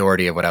 again,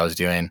 majority of what I was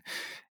doing.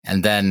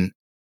 And then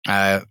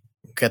I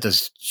got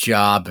this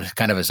job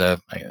kind of was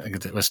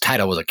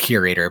title was a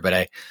curator,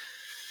 but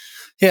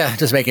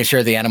just making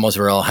sure the animals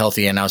were all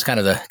healthy. And I was kind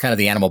of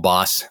the animal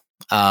boss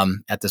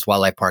at this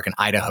wildlife park in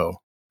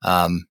Idaho.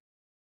 And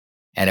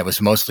it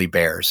was mostly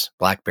bears,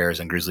 black bears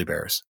and grizzly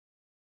bears.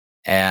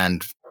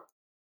 And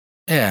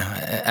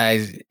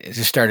I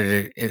just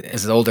started to,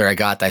 as older I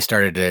got, I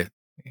started to,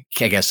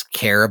 I guess,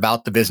 care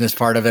about the business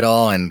part of it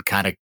all, and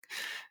kind of,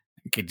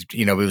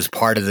 it was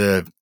part of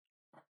the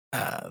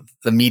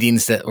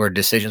meetings that were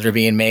decisions were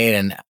being made,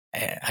 and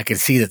I could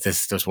see that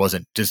this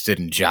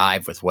didn't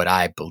jive with what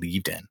I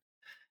believed in.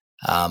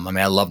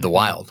 I love the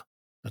wild.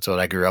 That's what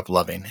I grew up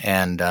loving,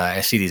 and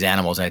I see these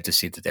animals, and I just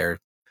see that they're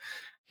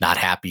not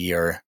happy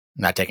or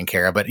not taken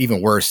care of. But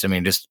even worse,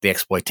 just the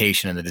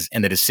exploitation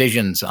and the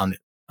decisions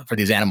for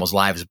these animals'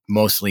 lives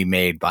mostly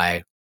made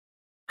by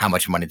how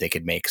much money they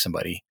could make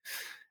somebody.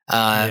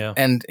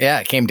 And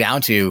it came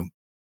down to,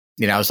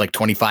 I was like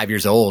 25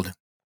 years old,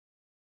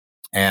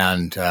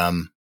 and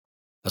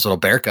this little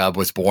bear cub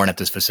was born at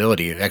this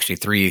facility. Actually,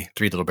 three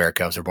little bear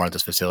cubs were born at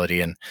this facility,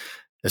 and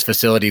this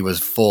facility was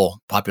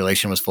full.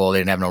 Population was full. They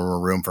didn't have no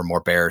room for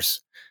more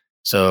bears.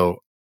 So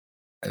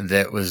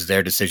that was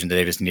their decision that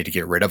they just needed to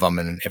get rid of them.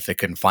 And if they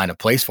couldn't find a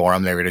place for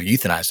them, they were going to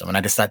euthanize them. And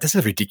I just thought, this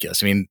is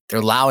ridiculous. They're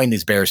allowing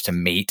these bears to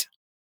mate,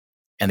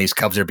 and these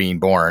cubs are being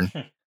born.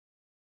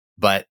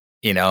 But,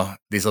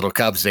 these little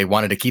cubs, they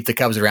wanted to keep the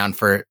cubs around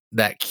for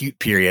that cute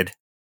period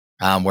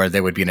where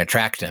they would be an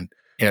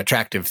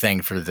attractive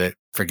thing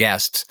for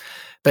guests.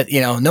 But,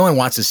 no one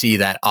wants to see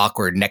that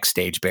awkward next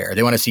stage bear.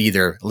 They want to see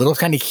either little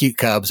kind of cute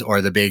cubs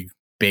or the big,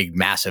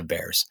 massive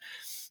bears.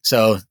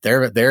 So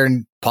their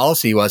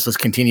policy was, let's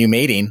continue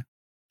mating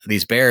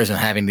these bears and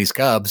having these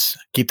cubs,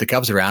 keep the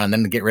cubs around, and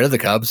then get rid of the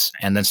cubs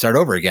and then start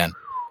over again.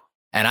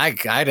 And I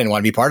didn't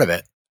want to be part of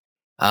it.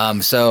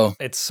 So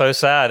it's so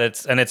sad.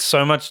 It's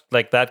so much,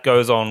 like, that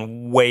goes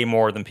on way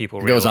more than people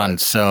realize. It goes on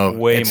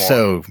more.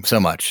 So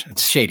much.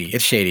 It's shady.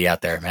 It's shady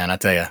out there, man. I'll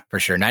tell you for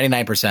sure.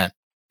 99%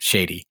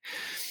 shady.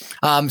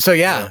 And so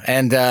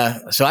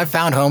I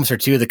found homes for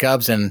two of the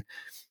cubs, and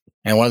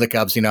one of the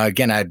cubs,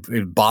 again,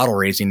 I'd bottle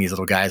raising these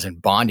little guys and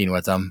bonding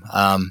with them.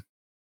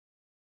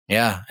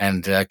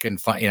 And I couldn't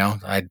find,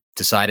 I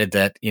decided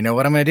that,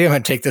 what I'm going to do? I'm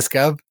going to take this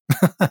cub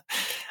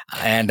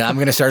and I'm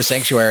going to start a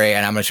sanctuary,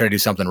 and I'm going to try to do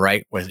something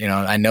right with,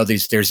 I know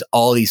there's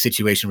all these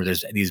situations where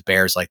there's these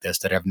bears like this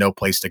that have no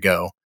place to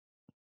go,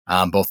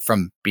 both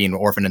from being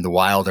orphaned in the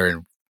wild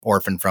or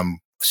orphaned from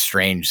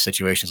strange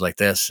situations like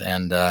this.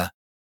 And,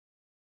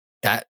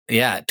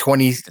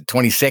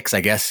 26,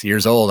 I guess,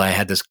 years old, I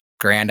had this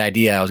grand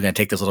idea. I was going to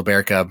take this little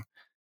bear cub,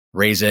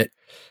 raise it.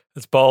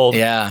 It's bold.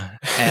 Yeah.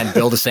 And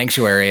build a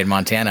sanctuary in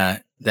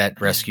Montana that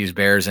rescues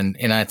bears. And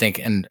I think,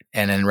 and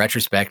in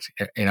retrospect,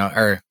 in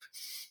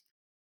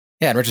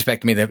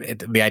retrospect to me,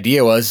 the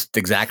idea was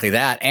exactly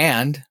that.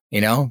 And,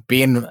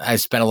 I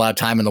spent a lot of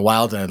time in the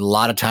wild and a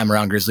lot of time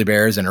around grizzly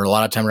bears and a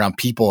lot of time around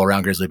people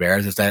around grizzly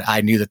bears, is that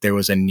I knew that there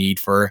was a need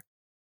for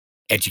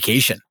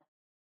education.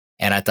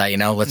 And I thought,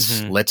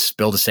 let's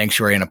build a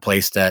sanctuary in a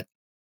place that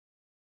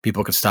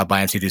people could stop by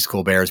and see these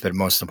cool bears, but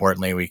most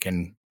importantly, we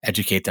can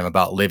educate them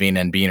about living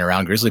and being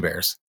around grizzly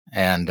bears.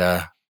 And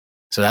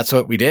so that's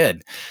what we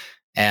did.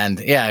 And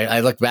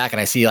I look back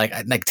and I see like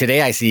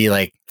today I see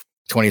like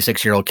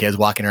 26-year-old kids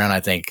walking around. I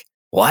think,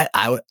 what?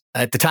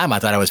 At the time I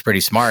thought I was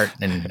pretty smart,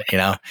 and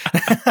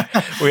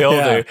we all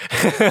do.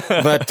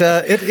 But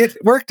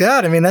it worked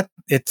out.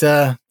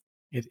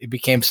 It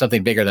became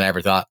something bigger than I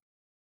ever thought.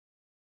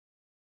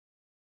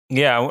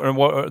 Yeah,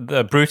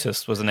 the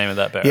Brutus was the name of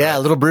that bear. Yeah, right?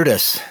 Little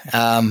Brutus.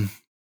 So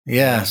I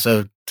guess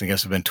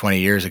it's been 20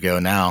 years ago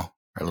now,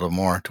 or a little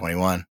more,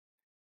 21.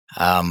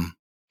 So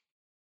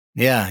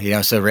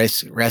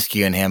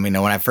rescuing him, when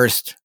I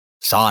first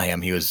saw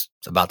him, he was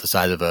about the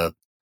size of a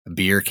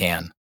beer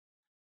can,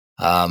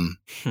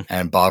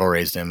 and bottle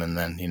raised him. And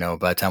then,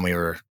 by the time we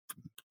were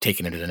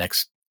taking him to the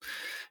next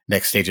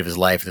stage of his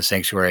life, the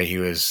sanctuary, he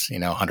was,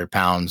 100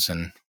 pounds,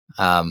 and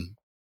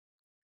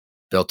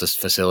built this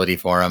facility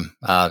for him.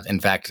 In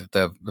fact,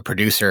 the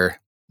producer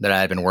that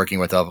I had been working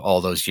with of all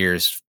those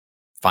years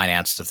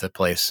financed the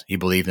place. He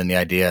believed in the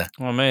idea.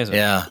 Oh, amazing.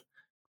 Yeah.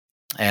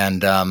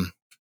 And, and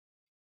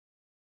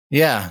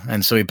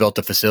so we built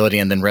the facility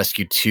and then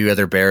rescued two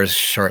other bears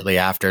shortly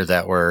after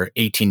that were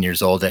 18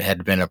 years old, that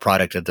had been a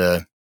product of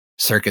the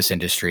circus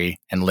industry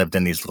and lived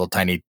in these little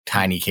tiny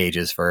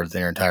cages for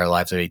their entire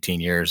lives of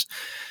 18 years.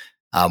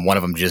 One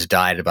of them just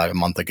died about a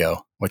month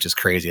ago, which is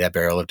crazy. That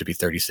bear lived to be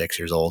 36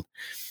 years old.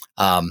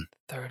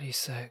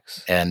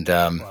 36. And,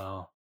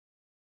 wow.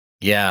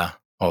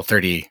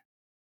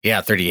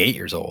 38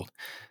 years old.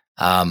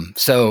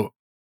 So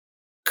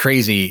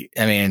crazy.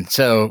 At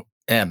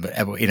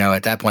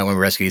that point when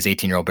we rescued these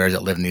 18-year-old bears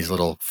that live in these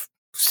little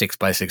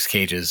 6x6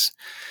 cages,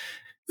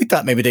 we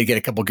thought maybe they'd get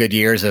a couple good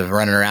years of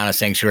running around a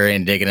sanctuary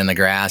and digging in the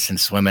grass and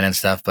swimming and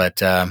stuff.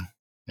 But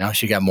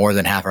she got more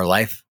than half her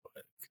life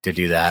to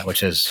do that,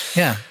 which is,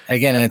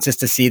 again, and it's just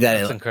to see that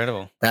That's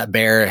incredible. That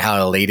bear,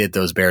 how elated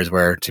those bears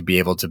were to be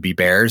able to be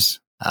bears,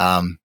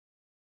 and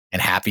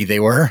happy they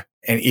were,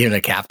 and even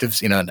a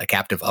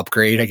captive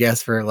upgrade, I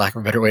guess, for lack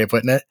of a better way of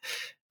putting it.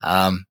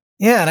 And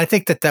I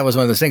think that was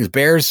one of those things.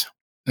 Bears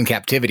in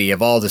captivity,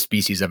 of all the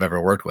species I've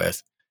ever worked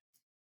with,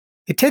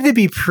 they tend to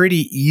be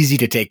pretty easy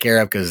to take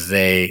care of because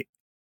they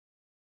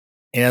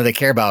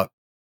care about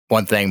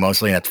one thing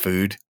mostly, and that's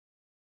food.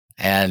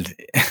 And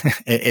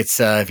it's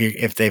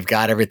if they've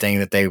got everything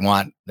that they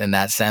want in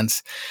that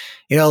sense,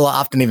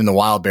 often even the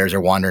wild bears are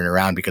wandering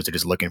around because they're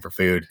just looking for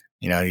food.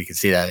 You can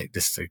see that.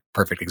 This is a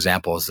perfect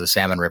example is the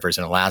salmon rivers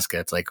in Alaska.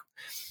 It's like,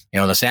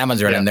 the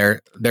salmons are in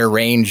their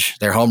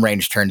home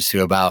range turns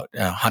to about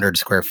 100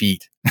 square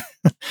feet.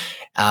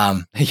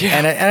 And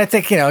I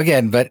think,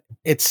 again, but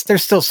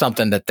there's still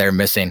something that they're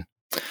missing.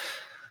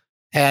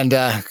 And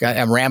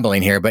I'm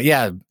rambling here, but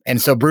yeah.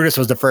 And so Brutus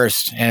was the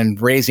first,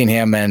 and raising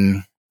him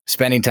and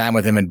spending time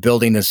with him and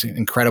building this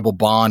incredible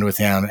bond with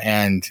him.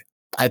 And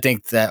I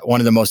think that one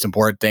of the most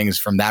important things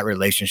from that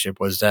relationship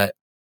was that,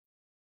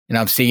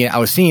 I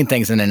was seeing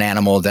things in an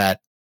animal that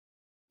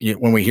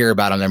when we hear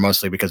about them, they're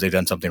mostly because they've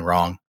done something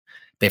wrong.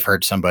 They've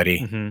hurt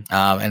somebody.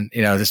 And,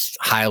 this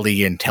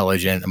highly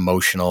intelligent,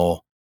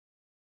 emotional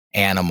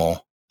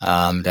animal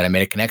that I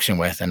made a connection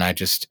with. And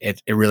it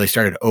really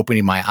started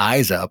opening my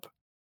eyes up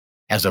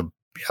as a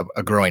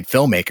growing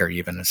filmmaker.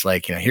 Even it's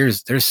like,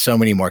 there's so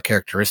many more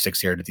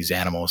characteristics here to these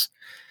animals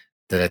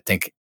that I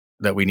think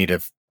that we need to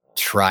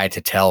try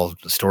to tell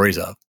the stories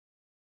of.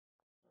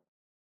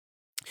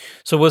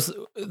 So was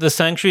the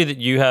sanctuary that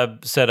you have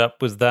set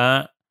up, was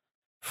that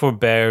for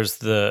bears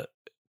that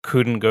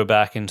couldn't go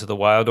back into the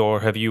wild, or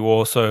have you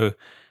also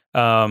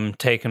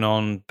taken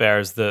on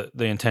bears that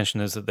the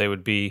intention is that they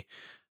would be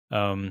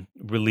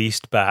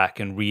released back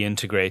and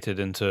reintegrated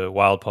into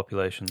wild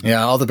populations?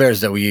 Yeah, all the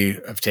bears that we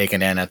have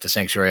taken in at the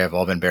sanctuary have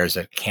all been bears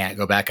that can't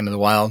go back into the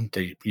wild.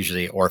 They're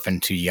usually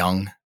orphaned too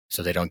young,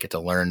 so they don't get to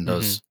learn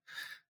those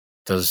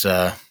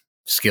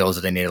skills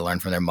that they need to learn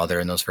from their mother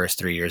in those first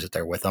 3 years that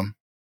they're with them.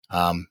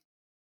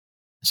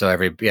 So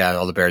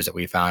all the bears that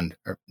we found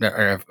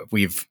or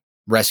we've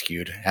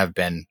rescued have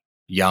been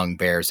young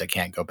bears that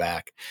can't go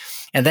back.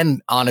 And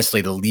then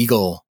honestly, the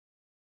legal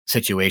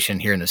situation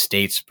here in the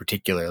States,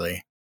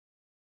 particularly,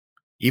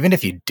 even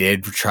if you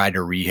did try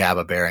to rehab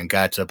a bear and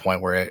got to the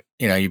point where it,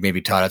 you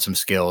maybe taught it some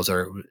skills,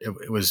 or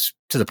it was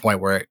to the point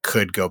where it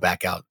could go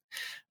back out,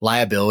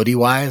 liability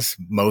wise,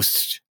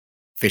 most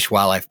fish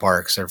wildlife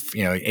parks or,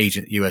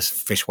 U.S.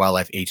 fish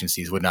wildlife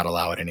agencies would not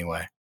allow it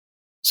anyway.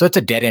 So it's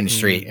a dead end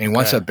street. And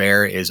once a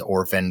bear is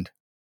orphaned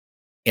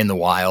in the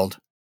wild,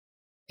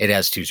 it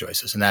has two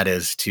choices. And that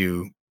is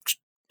to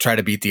try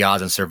to beat the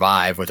odds and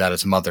survive without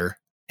its mother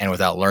and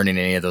without learning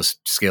any of those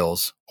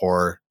skills,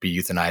 or be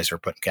euthanized or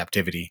put in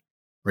captivity,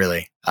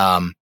 really.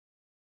 That's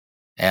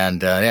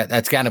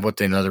kind of what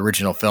the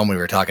original film we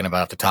were talking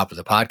about at the top of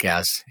the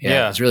podcast.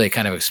 It's really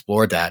kind of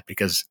explored that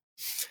because,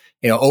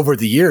 over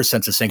the years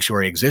since the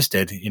sanctuary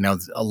existed,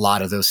 a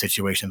lot of those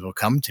situations will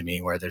come to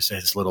me where there's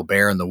this little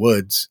bear in the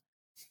woods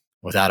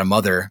without a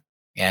mother,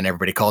 and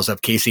everybody calls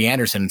up Casey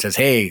Anderson and says,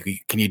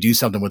 "Hey, can you do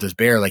something with this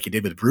bear like you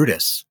did with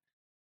Brutus?"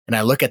 And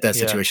I look at that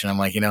situation, I'm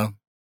like, give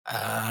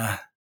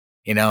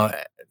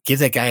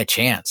that guy a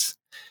chance.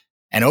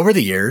 And over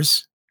the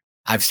years,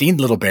 I've seen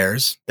little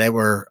bears that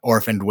were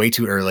orphaned way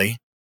too early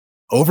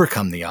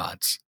overcome the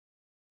odds.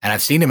 And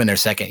I've seen them in their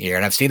second year,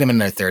 and I've seen them in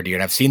their third year,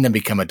 and I've seen them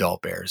become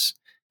adult bears.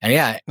 And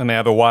and they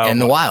have the wild. In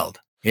the wild.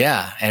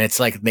 Yeah. And it's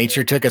like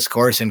nature took its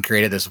course and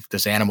created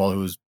this animal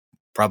who's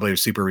probably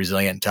super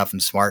resilient and tough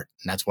and smart.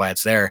 And that's why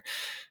it's there.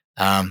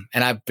 And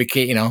I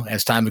became,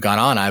 as time has gone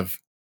on,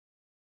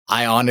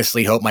 I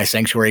honestly hope my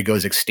sanctuary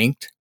goes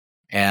extinct,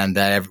 and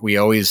that we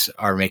always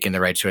are making the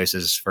right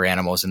choices for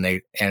animals, and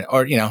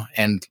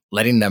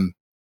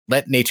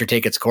let nature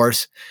take its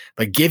course,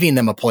 but giving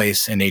them a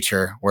place in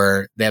nature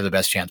where they have the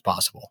best chance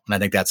possible. And I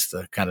think that's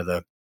the kind of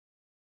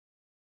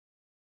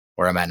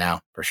where I'm at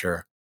now, for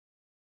sure.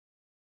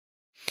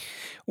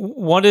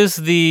 What is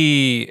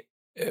in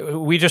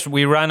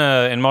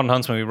Modern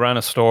Huntsman, we ran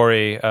a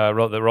story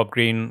that Rob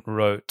Green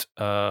wrote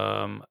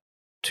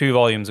 2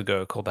 volumes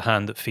ago called The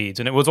Hand That Feeds.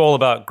 And it was all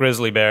about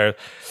grizzly bear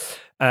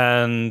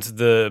and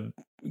the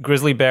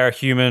grizzly bear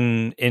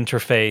human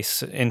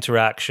interface,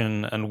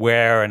 interaction, and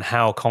where and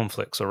how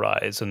conflicts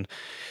arise. And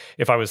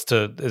if I was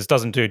to, this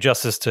doesn't do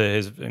justice to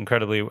his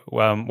incredibly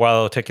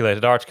well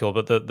articulated article,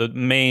 but the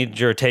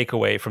major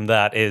takeaway from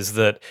that is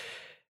that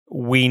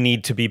we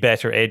need to be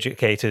better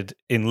educated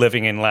in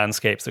living in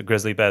landscapes that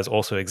grizzly bears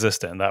also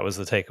exist in. That was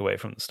the takeaway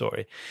from the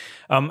story.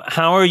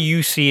 How are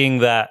you seeing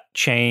that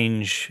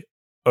change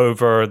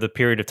over the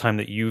period of time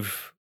that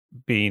you've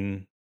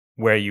been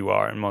where you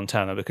are in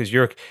Montana? Because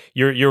you're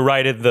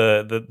right at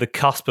the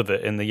cusp of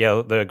it in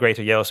the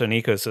greater Yellowstone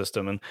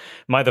ecosystem. And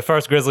the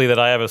first grizzly that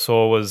I ever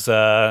saw was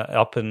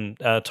up in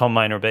Tom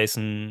Minor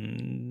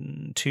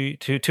Basin 2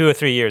 or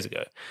 3 years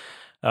ago.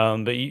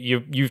 But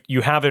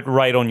you have it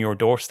right on your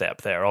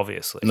doorstep there,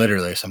 obviously.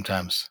 Literally,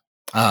 sometimes.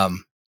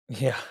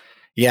 Yeah.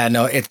 Yeah,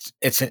 no, it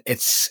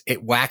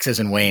waxes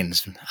and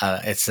wanes.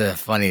 It's a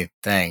funny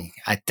thing.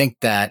 I think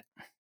that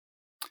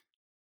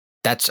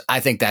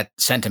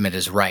sentiment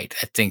is right.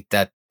 I think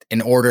that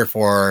in order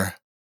for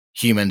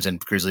humans and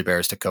grizzly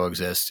bears to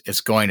coexist,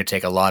 it's going to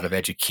take a lot of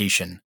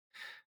education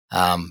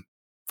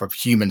for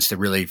humans to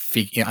really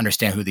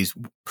understand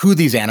who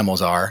these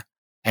animals are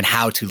and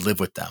how to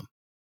live with them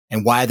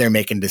and why they're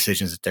making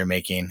decisions that they're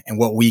making and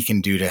what we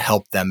can do to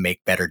help them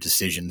make better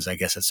decisions, I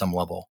guess, at some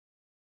level.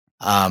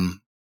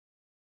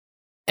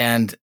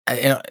 And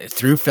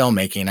through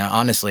filmmaking,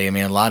 honestly, I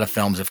mean, a lot of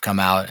films have come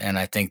out, and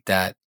I think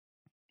that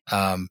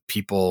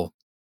people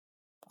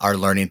are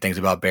learning things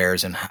about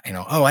bears, and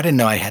I didn't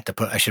know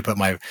I should put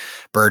my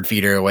bird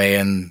feeder away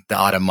in the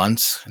autumn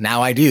months.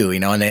 Now I do,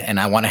 and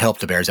I want to help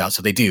the bears out,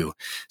 so they do.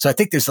 So I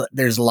think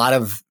there's a lot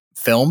of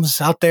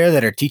films out there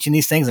that are teaching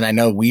these things, and I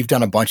know we've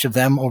done a bunch of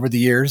them over the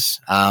years.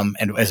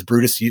 And as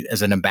Brutus,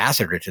 as an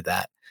ambassador to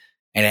that,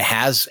 and it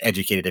has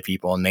educated the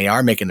people, and they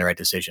are making the right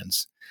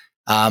decisions.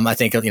 I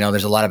think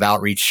there's a lot of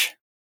outreach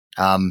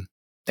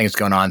things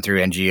going on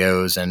through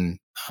NGOs and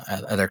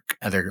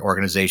other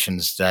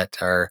organizations that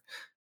are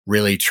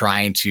really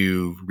trying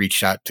to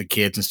reach out to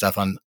kids and stuff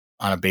on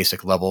a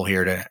basic level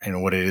here to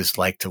what it is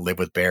like to live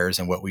with bears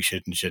and what we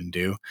should and shouldn't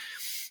do.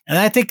 And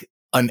I think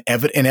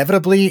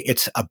inevitably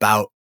it's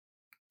about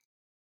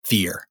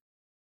fear,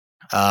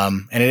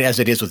 as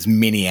it is with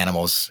many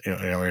animals,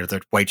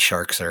 whether white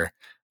sharks or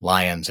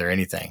lions or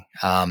anything.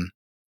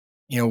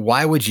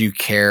 Why would you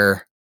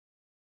care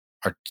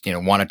or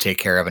want to take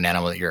care of an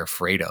animal that you're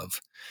afraid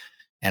of?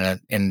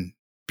 And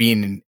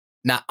being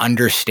not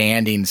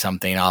understanding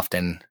something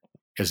often,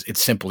 because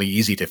it's simply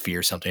easy to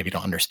fear something if you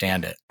don't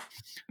understand it.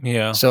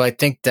 Yeah. So I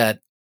think that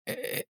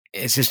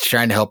it's just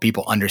trying to help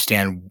people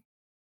understand,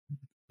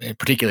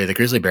 particularly the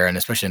grizzly bear, and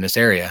especially in this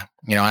area.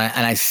 And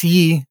I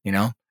see,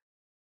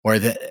 where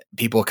the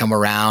people come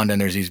around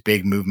and there's these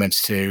big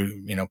movements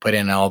to, put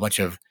in a whole bunch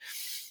of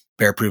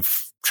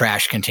bear-proof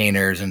trash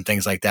containers and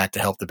things like that to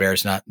help the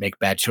bears not make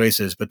bad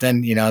choices. But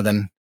then,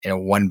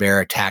 one bear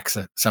attacks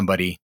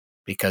somebody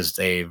because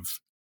they've,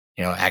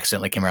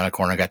 accidentally came around a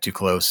corner, got too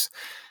close.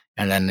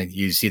 And then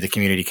you see the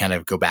community kind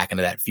of go back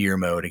into that fear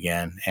mode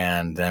again.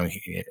 And then,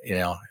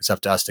 it's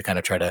up to us to kind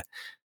of try to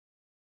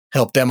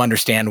help them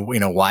understand,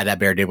 why that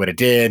bear did what it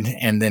did,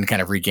 and then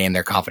kind of regain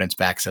their confidence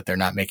back so that they're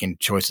not making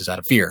choices out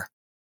of fear.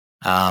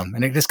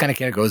 And it just kind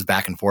of goes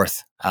back and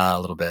forth a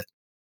little bit.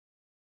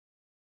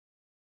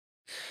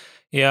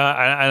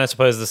 Yeah, and I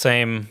suppose the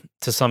same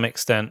to some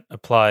extent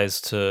applies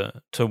to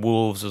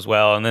wolves as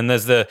well. And then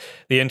there's the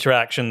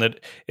interaction that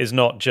is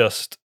not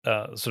just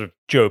sort of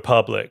Joe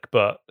Public,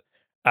 but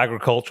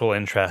agricultural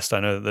interest. I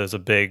know that there's a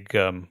big,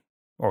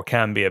 or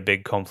can be a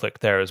big conflict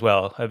there as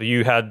well. Have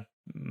you had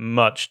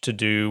much to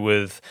do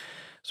with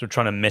sort of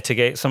trying to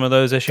mitigate some of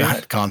those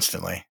issues?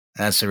 Constantly.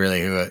 That's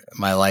really who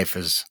my life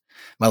has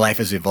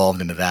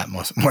evolved into that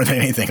more than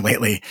anything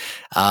lately.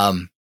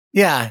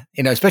 Yeah,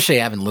 especially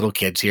having little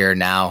kids here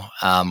now,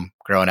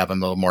 growing up,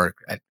 I'm a little more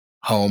at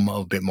home, a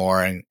little bit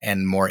more,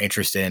 and more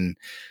interested in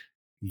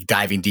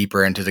diving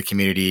deeper into the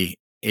community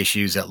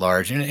issues at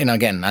large. And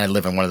again, I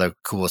live in one of the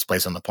coolest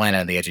places on the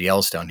planet, on the edge of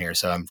Yellowstone here.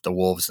 So the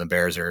wolves, the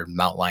bears, or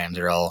mountain lions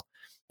are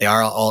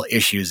all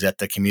issues that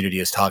the community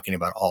is talking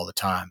about all the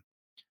time.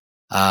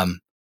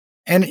 And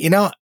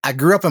I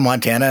grew up in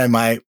Montana,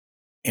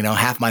 and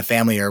half my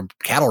family are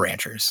cattle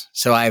ranchers.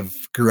 So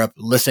I've grew up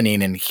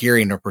listening and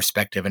hearing their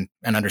perspective and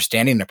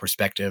understanding their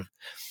perspective.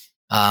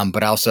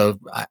 But also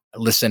I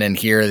listen and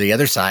hear the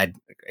other side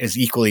is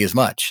equally as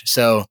much.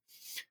 So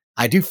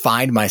I do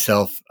find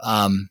myself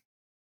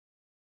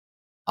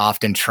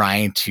often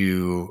trying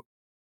to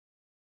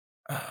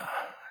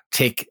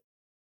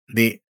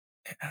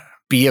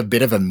be a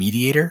bit of a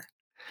mediator.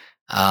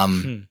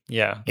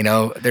 Yeah.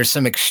 There's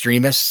some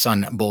extremists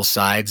on both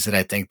sides that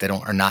I think that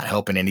are not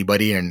helping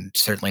anybody, and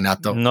certainly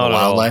not the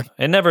wildlife.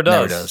 It never does.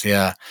 Never does.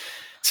 Yeah.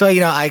 So,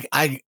 I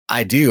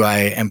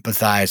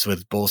empathize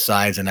with both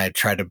sides, and I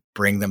try to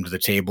bring them to the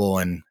table.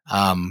 And,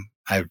 and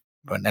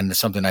it's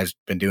something I've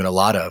been doing a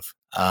lot of.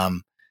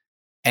 And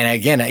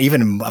again,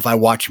 even if I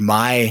watch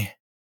my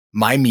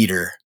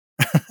meter,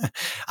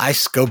 I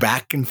go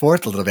back and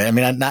forth a little bit. I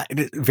mean, not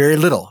very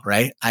little,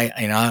 right? But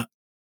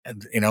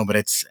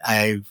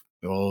I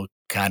will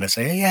kind of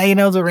say,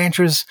 yeah, the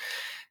ranchers,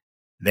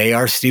 they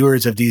are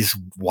stewards of these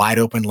wide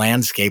open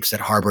landscapes that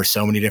harbor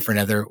so many different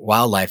other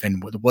wildlife.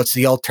 And what's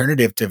the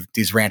alternative to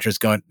these ranches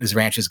going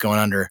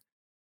under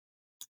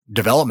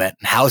development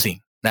and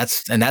housing?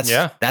 That's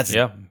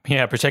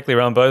particularly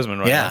around Bozeman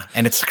right now.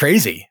 And it's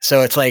crazy.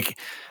 So it's like,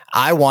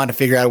 I want to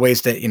figure out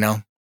ways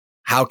that,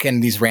 how can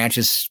these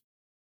ranches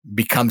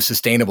become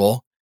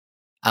sustainable?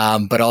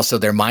 But also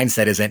their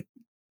mindset isn't,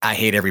 I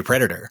hate every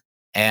predator.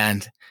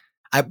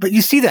 But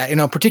you see that,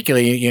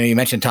 particularly, you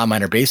mentioned Tom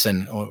Miner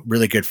Basin,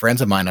 really good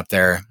friends of mine up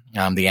there,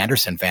 the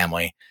Anderson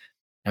family.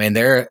 I mean,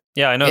 I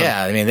know.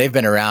 Yeah, I mean, they've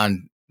been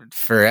around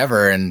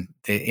forever, and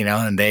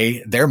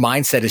their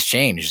mindset has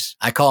changed.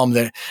 I call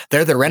them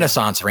they're the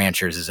Renaissance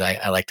ranchers, as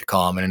I like to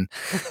call them,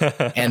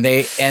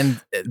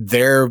 and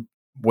their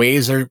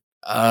ways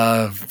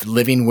of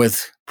living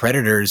with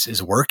predators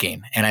is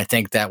working. And I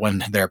think that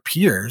when their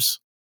peers,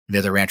 the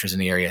other ranchers in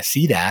the area,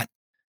 see that,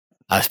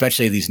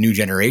 especially these new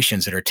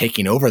generations that are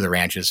taking over the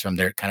ranches from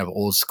their kind of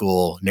old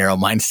school narrow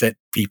mindset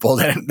people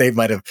that they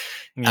might have.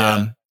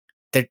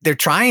 They're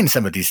trying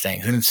some of these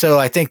things. And so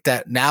I think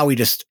that now we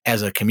just,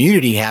 as a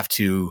community, have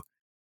to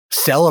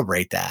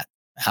celebrate that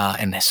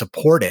and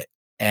support it.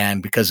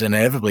 And because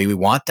inevitably we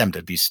want them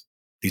to be,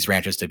 these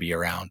ranches to be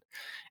around.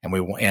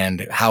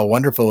 And how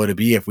wonderful would it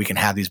be if we can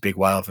have these big,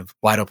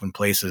 wide open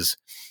places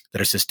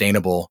that are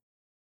sustainable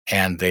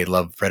and they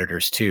love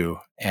predators too.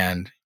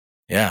 And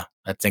yeah,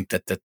 I think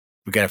that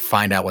we got to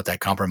find out what that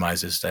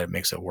compromise is that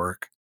makes it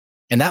work.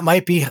 And that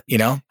might be,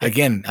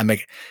 again,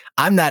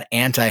 I'm not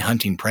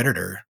anti-hunting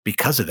predator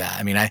because of that.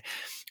 I mean,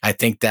 I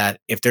think that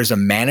if there's a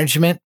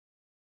management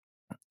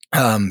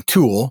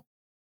tool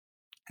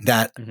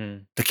that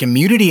the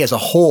community as a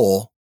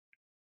whole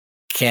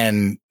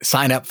can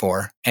sign up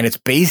for, and it's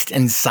based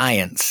in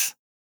science,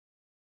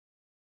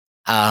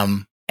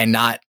 and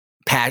not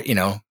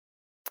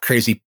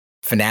crazy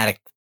fanatic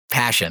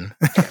passion,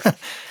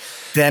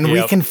 then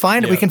we can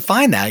find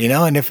that,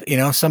 and if,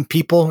 some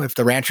people, if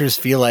the ranchers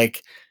feel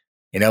like,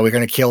 we're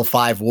going to kill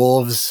 5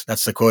 wolves.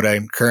 That's the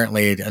quota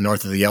currently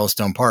north of the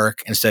Yellowstone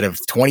Park instead of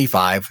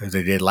 25 as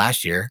they did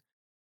last year.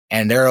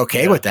 And they're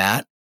okay with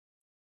that.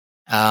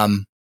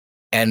 And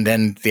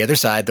then the other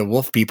side, the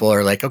wolf people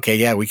are like, okay,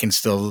 yeah, we can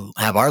still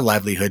have our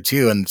livelihood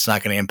too. And it's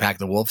not going to impact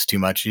the wolves too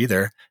much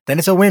either. Then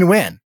it's a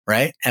win-win.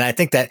 Right. And I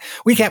think that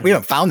we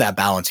haven't found that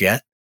balance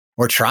yet.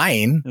 We're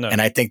trying. No.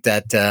 And I think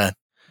that,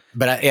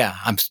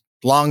 I'm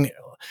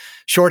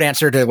short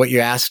answer to what you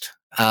asked.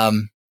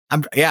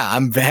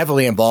 I'm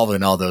heavily involved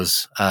in all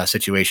those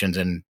situations,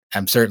 and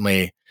I'm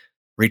certainly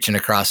reaching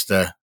across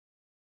the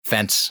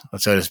fence,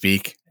 so to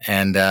speak,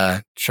 and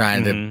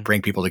trying to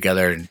bring people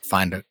together and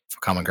find a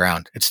common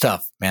ground. It's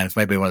tough, man. It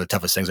might be one of the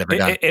toughest things I've ever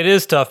done. It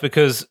is tough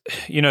because,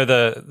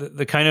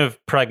 the kind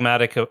of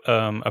pragmatic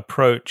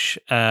approach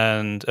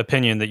and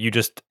opinion that you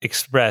just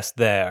expressed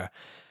there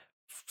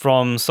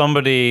from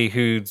somebody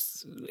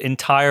whose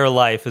entire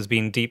life has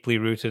been deeply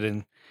rooted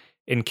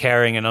in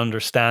caring and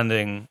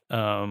understanding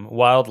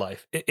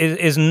wildlife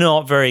is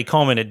not very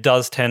common. It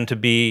does tend to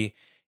be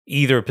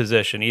either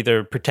position,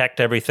 either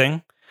protect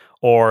everything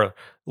or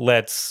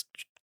let's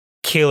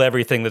kill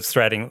everything that's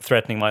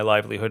threatening my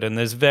livelihood. And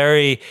there's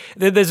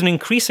an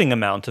increasing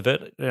amount of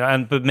it,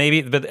 but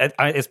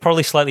it's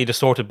probably slightly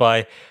distorted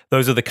by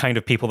those are the kind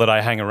of people that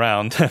I hang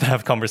around and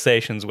have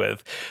conversations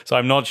with. So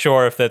I'm not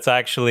sure if that's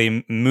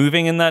actually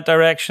moving in that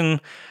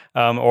direction,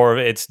 or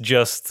it's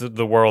just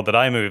the world that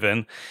I move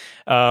in.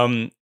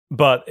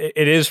 But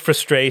it is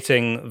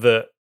frustrating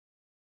that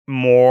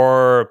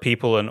more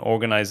people and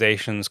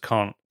organizations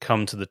can't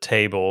come to the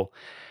table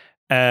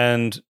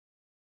and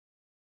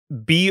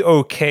be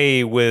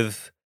okay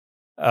with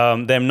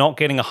them not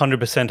getting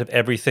 100% of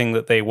everything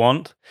that they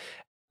want.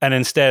 And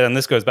instead, and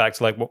this goes back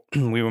to like what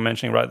we were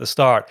mentioning right at the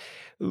start,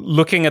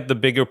 looking at the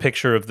bigger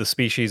picture of the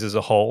species as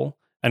a whole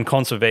and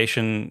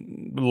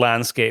conservation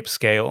landscape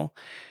scale,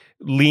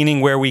 leaning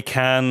where we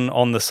can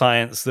on the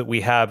science that we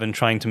have and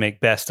trying to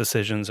make best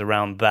decisions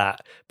around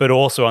that, but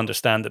also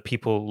understand that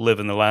people live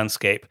in the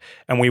landscape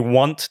and we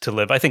want to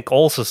live. I think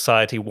all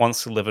society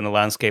wants to live in a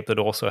landscape that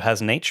also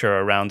has nature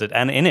around it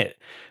and in it,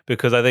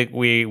 because I think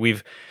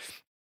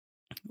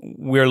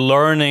we're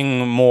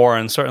learning more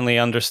and certainly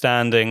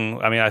understanding.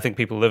 I mean, I think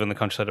people live in the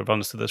countryside have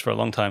understood this for a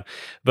long time,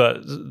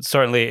 but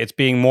certainly it's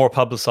being more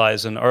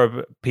publicized, and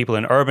people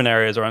in urban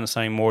areas are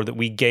understanding more that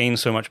we gain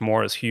so much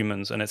more as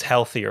humans, and it's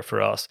healthier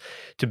for us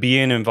to be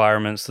in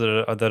environments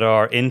that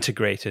are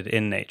integrated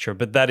in nature.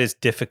 But that is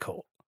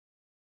difficult.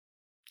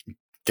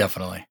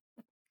 Definitely,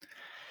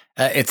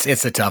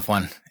 it's a tough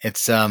one.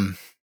 It's I'm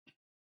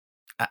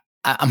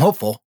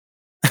hopeful.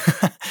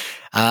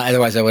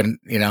 Otherwise, I wouldn't.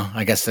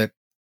 I guess that.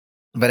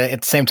 But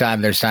at the same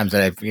time, there's times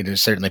that I've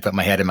certainly put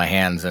my head in my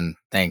hands and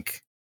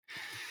think,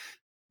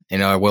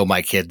 will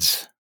my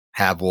kids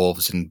have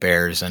wolves and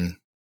bears and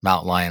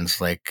mountain lions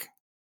like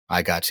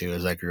I got to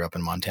as I grew up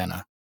in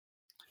Montana?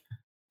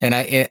 And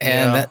you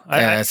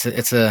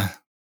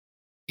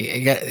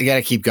got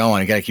to keep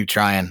going. You got to keep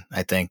trying,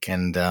 I think.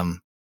 And I'm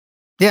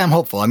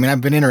hopeful. I mean, I've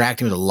been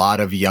interacting with a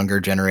lot of younger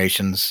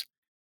generations,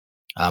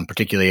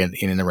 particularly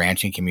in the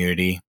ranching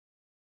community,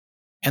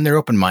 and they're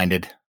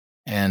open-minded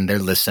and they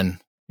listen.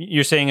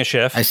 You're seeing a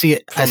shift. I see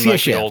it. I see a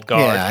shift. The old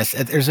guard.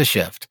 Yeah, there's a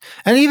shift,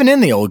 and even in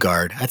the old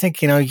guard, I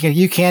think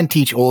you can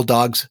teach old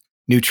dogs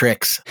new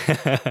tricks,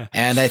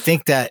 and I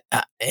think that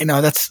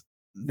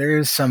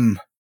there's some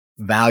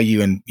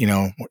value in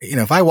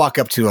if I walk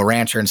up to a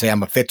rancher and say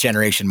I'm a 5th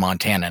generation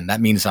Montanan,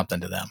 that means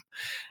something to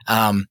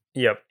them.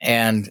 Yep.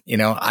 And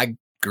I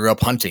grew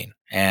up hunting,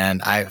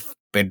 and I've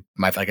been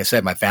like I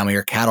said, my family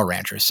are cattle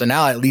ranchers, so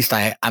now at least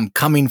I'm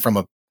coming from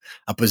a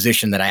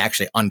position that I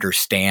actually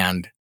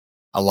understand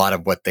a lot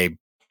of what they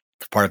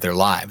part of their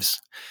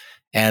lives.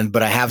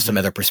 But I have some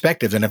other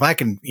perspectives. And if I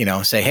can,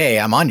 say, hey,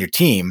 I'm on your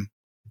team,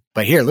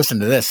 but here, listen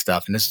to this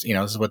stuff. And this,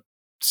 this is what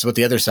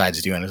the other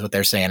side's doing, is what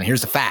they're saying. And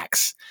here's the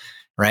facts.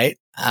 Right.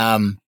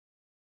 I've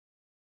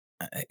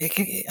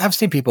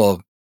seen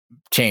people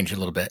change a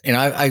little bit.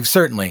 I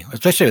certainly,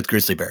 especially with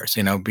grizzly bears,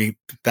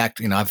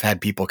 I've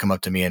had people come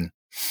up to me and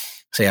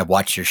say, I've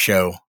watched your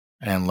show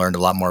and learned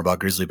a lot more about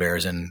grizzly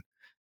bears. And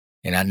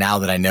now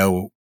that I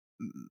know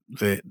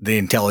the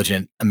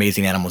intelligent,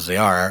 amazing animals they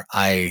are,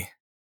 I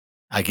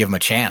give them a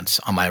chance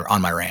on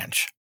my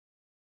ranch.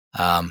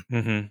 That's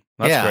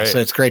great. So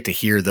it's great to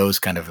hear those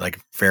kind of like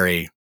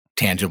very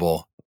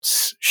tangible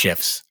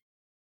shifts.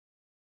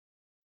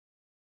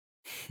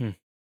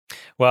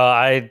 Well,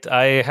 I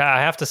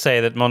have to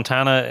say that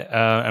Montana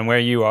and where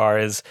you are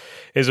is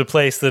a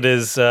place that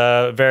is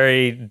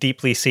very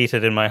deeply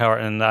seated in my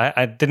heart. And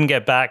I didn't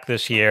get back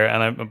this year,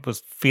 and I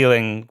was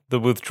feeling the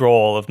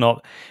withdrawal of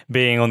not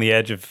being on the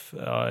edge of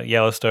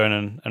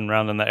Yellowstone and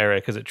around in that area,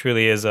 because it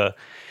truly is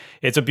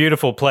it's a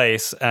beautiful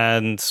place,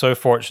 and so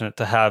fortunate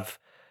to have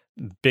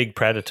big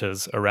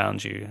predators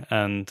around you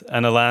and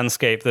a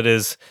landscape that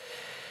is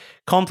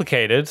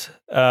complicated,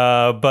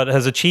 but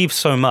has achieved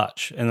so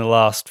much in the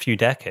last few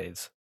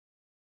decades.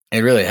 It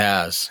really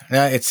has.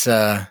 It's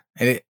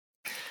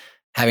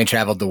having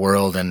traveled the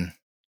world and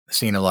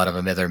seen a lot of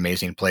other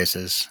amazing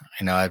places.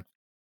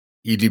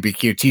 You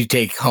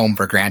take home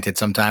for granted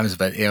sometimes,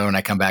 but when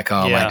I come back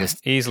home, I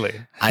just easily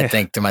I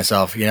think to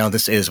myself,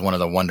 this is one of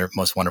the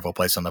most wonderful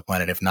places on the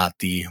planet, if not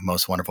the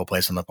most wonderful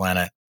place on the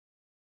planet.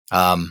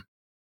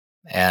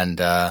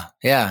 And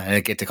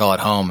I get to call it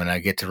home, and I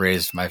get to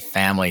raise my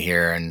family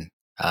here, and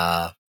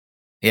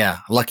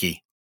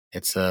lucky.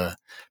 It's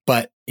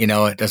but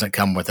it doesn't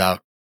come without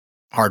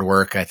hard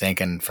work, I think,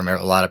 and from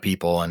a lot of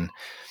people, and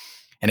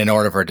in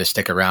order for it to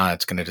stick around,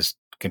 it's going to just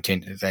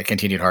continue. That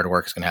continued hard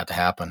work is going to have to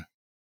happen.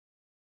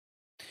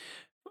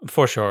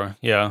 For sure,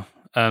 yeah.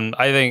 And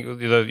I think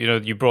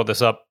you brought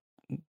this up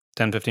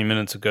 10, 15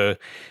 minutes ago.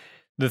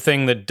 The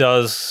thing that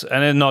does,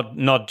 and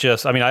not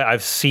just, I mean,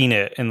 I've seen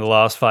it in the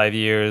last 5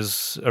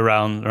 years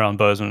around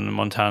Bozeman and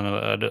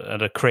Montana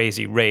at a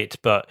crazy rate,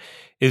 but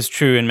is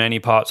true in many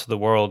parts of the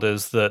world,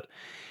 is that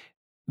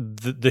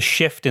the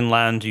shift in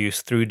land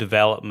use through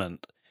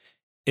development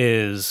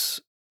is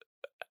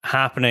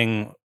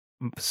happening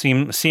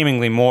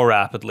seemingly more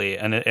rapidly,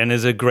 and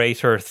is a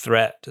greater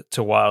threat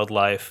to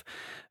wildlife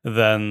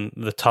than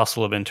the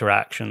tussle of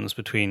interactions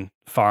between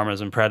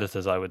farmers and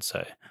predators, I would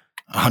say.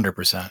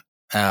 100%.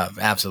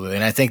 Absolutely.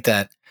 And I think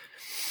that's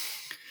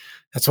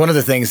one of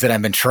the things that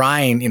I've been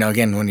trying,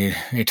 again, when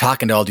you're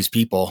talking to all these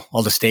people,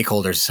 all the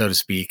stakeholders, so to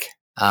speak,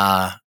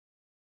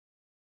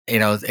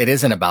 it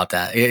isn't about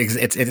that.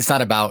 It's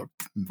not about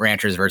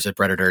ranchers versus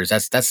predators.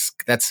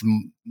 That's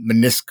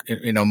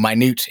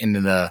minute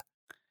into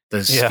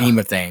the scheme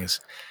of things.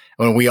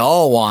 What we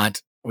all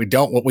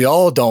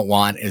don't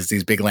want is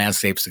these big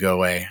landscapes to go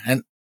away.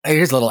 And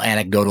here's a little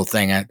anecdotal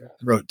thing. I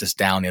wrote this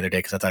down the other day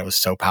because I thought it was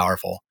so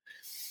powerful.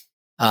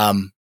 I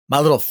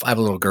have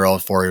a little girl, a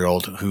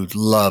 4-year-old, who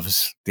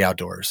loves the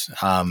outdoors.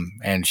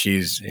 And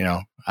she's,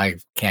 I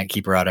can't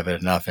keep her out of it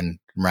enough, and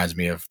reminds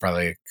me of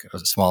probably a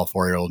small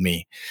 4-year-old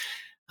me.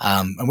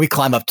 And we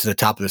climb up to the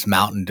top of this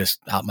mountain just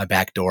out my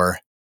back door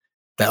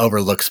that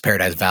overlooks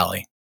Paradise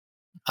Valley.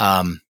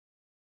 And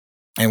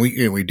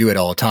we do it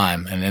all the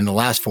time. And in the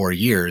last 4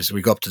 years,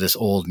 we go up to this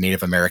old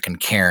Native American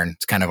cairn.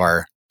 It's kind of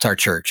our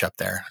church up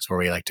there. That's where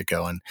we like to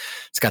go. And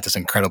it's got this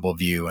incredible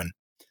view. And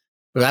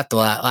after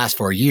the last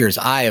 4 years,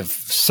 I have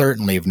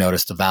certainly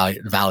noticed the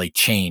valley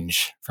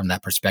change from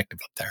that perspective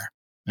up there.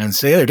 And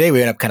so the other day, we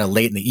went up kind of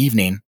late in the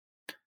evening,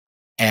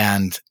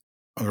 and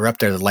we were up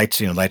there. The lights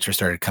were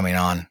started coming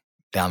on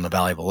down the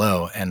valley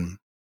below. And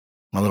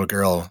my little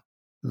girl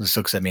just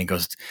looks at me and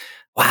goes,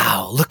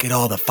 "Wow, look at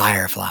all the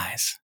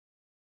fireflies."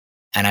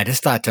 And I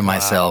just thought to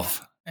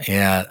myself,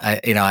 yeah, I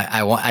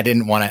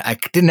didn't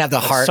have the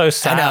heart. It's so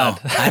sad.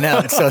 I know.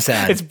 It's so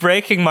sad. It's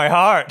breaking my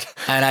heart.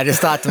 And I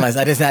just thought to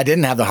myself, I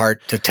didn't have the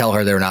heart to tell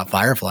her they were not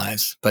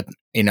fireflies. But,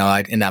 in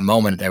that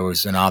moment, there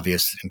was an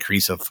obvious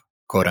increase of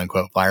quote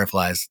unquote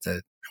fireflies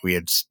that we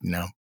had,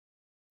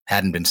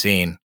 hadn't been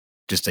seeing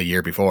just a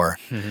year before.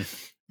 Mm-hmm.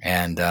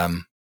 And,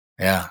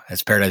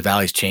 as Paradise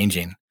Valley's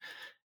changing,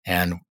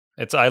 and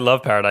I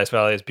love Paradise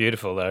Valley. It's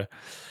beautiful there.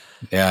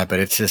 Yeah. But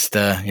it's just,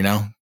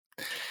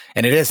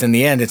 and it is, in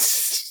the end,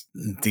 it's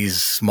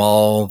these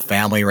small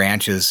family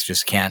ranches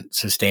just can't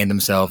sustain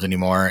themselves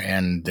anymore.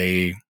 And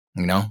they,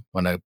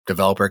 when a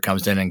developer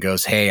comes in and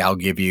goes, "Hey, I'll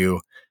give you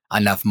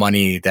enough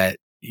money that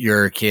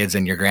your kids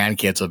and your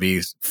grandkids will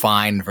be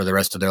fine for the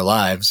rest of their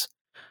lives."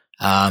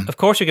 Of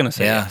course you're going to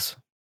say yes.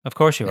 Of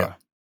course you are.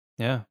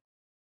 Yeah.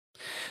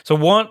 So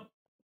what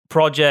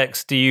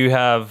projects do you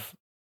have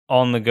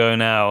on the go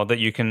now that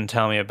you can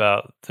tell me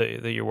about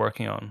that you're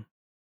working on?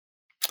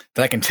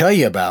 That I can tell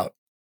you about?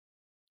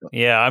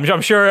 Yeah,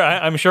 I'm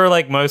sure.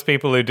 Like most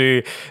people who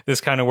do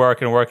this kind of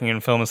work and working in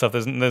film and stuff,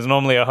 there's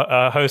normally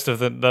a host of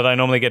that I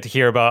normally get to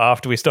hear about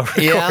after we start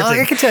recording. Yeah,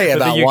 I can tell you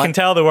about you one. Can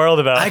tell the world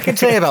about. I can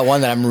tell you about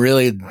one that I'm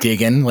really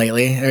digging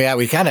lately. I mean, yeah,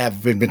 we kind of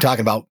have been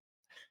talking about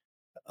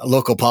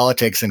local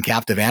politics and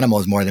captive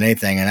animals more than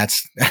anything, and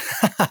that's.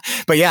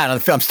 But yeah,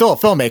 I'm still a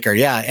filmmaker.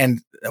 Yeah,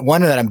 and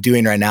one that I'm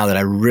doing right now that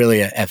I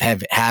really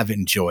have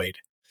enjoyed,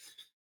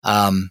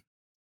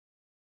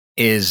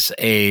 is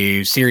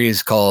a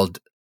series called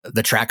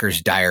The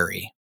Tracker's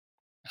Diary.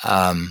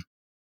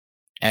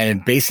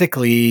 And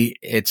basically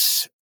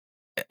it's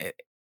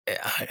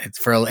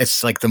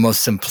like the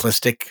most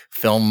simplistic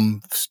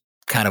film,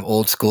 kind of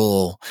old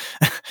school.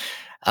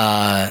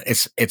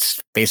 It's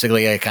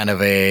basically a kind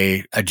of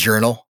a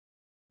journal,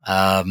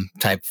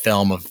 type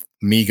film of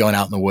me going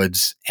out in the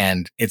woods.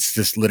 And it's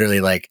just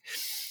literally like,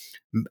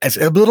 it's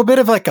a little bit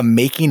of like a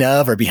making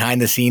of or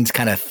behind the scenes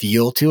kind of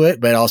feel to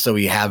it, but also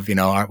we have, we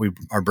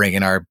are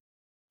bringing our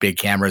big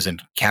cameras and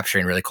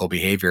capturing really cool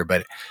behavior.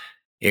 But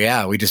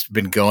yeah, we just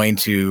been going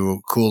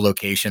to cool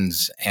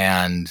locations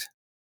and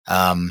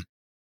kind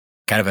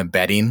of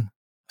embedding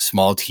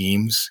small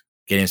teams,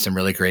 getting some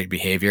really great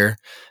behavior.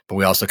 But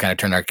we also kind of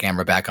turn our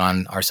camera back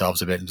on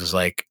ourselves a bit and just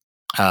like,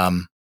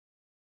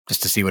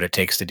 just to see what it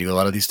takes to do a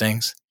lot of these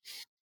things.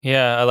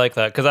 Yeah, I like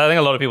that because I think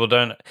a lot of people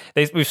don't.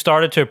 We've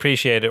started to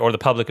appreciate it, or the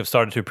public have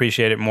started to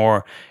appreciate it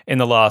more in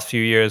the last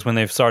few years when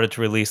they've started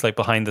to release like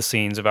behind the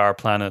scenes of Our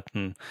Planet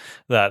and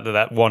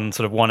that one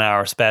sort of 1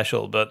 hour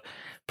special. But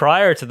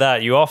prior to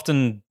that, you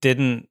often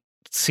didn't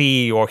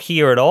see or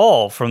hear at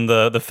all from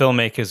the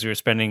filmmakers who are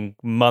spending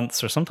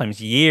months or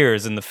sometimes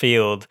years in the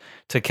field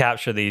to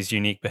capture these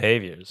unique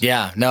behaviors.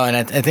 Yeah, no, and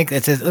I think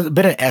it's a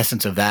bit of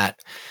essence of that.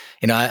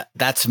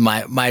 That's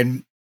my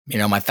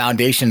my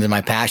foundations and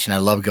my passion. I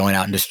love going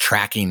out and just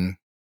tracking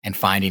and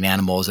finding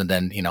animals, and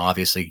then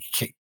obviously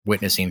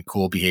witnessing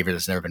cool behavior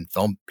that's never been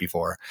filmed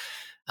before,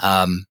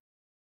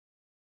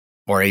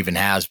 or even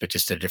has, but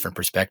just a different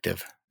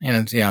perspective.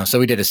 And so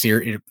we did a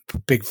series.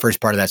 Big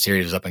first part of that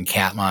series was up in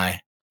Katmai,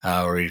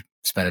 where we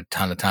spent a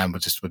ton of time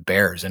with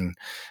bears and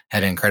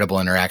had incredible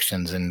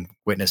interactions and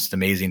witnessed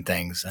amazing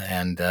things,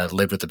 and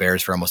lived with the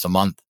bears for almost a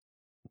month.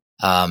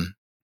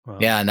 Wow.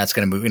 Yeah, and that's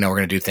going to move. We're going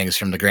to do things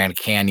from the Grand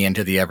Canyon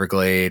to the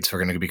Everglades. We're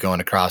going to be going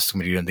across.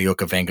 We're doing the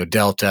Okavango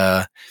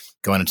Delta,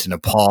 going into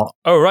Nepal.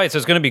 Oh, right. So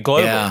it's going to be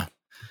global.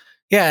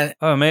 Yeah.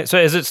 Oh, man.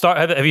 So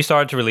have you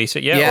started to release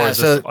it yet? Yeah. Or is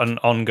this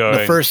ongoing?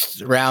 The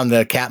first round,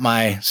 the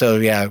Katmai. So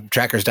yeah,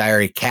 Tracker's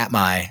Diary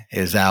Katmai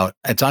is out.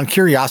 It's on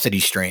Curiosity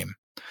Stream.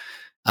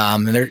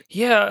 There's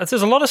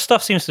a lot of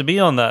stuff seems to be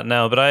on that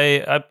now, but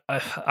I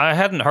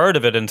hadn't heard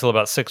of it until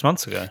about 6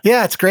 months ago.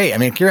 Yeah, it's great. I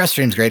mean, Curiosity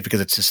Stream's great because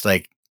it's just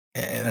like,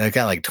 I've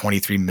got like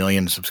 23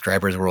 million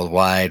subscribers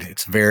worldwide.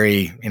 It's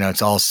very,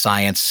 it's all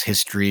science,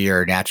 history,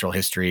 or natural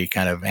history,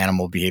 kind of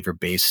animal behavior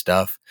based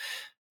stuff.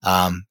 So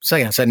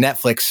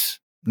Netflix,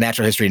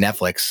 natural history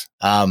Netflix.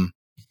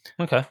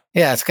 Okay.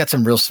 Yeah, it's got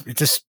some real. It's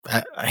just,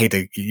 I hate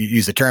to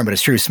use the term, but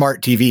it's true.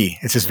 Smart TV.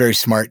 It's just very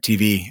smart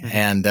TV,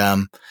 and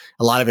a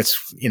lot of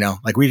it's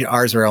like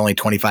ours are only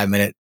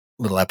 25-minute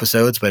little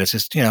episodes, but it's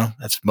just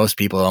that's most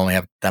people don't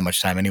have that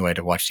much time anyway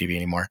to watch TV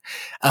anymore.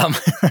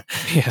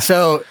 Yeah.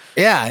 So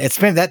yeah, it's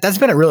been that's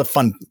been a really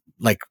fun.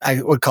 Like I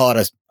would call it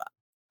I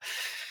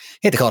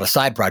hate to call it a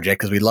side project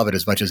because we love it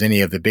as much as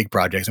any of the big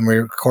projects, and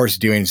we're of course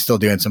still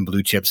doing some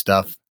blue chip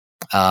stuff.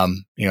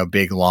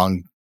 Big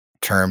long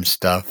term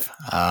stuff.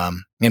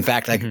 In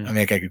fact, I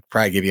could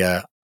probably give you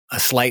a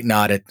slight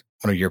nod at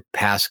one of your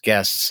past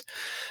guests,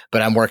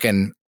 but I'm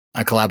working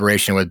on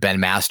collaboration with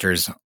Ben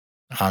Masters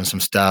on some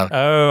stuff.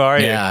 Oh, are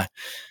you? Yeah.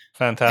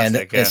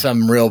 Fantastic. And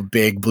some real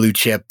big blue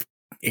chip,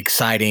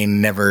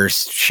 exciting, never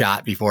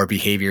shot before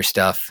behavior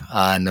stuff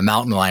in the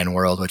mountain lion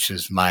world, which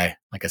is like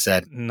I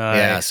said. Nice.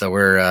 Yeah. So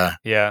we're,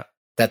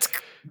 that's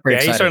pretty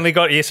exciting.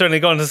 You certainly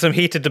got into some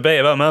heated debate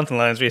about mountain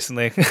lions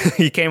recently.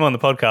 He came on the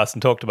podcast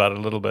and talked about it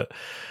a little bit.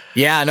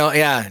 Yeah,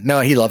 no,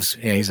 he loves,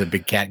 he's a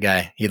big cat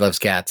guy. He loves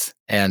cats.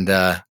 And,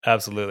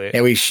 absolutely.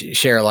 And we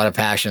share a lot of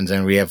passions,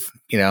 and we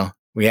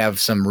have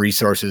some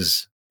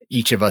resources.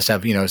 Each of us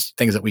have,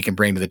 things that we can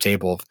bring to the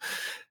table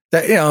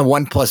that,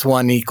 1 +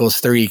 1 =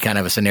 3 kind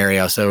of a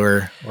scenario.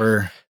 So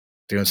we're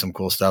doing some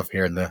cool stuff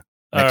here in the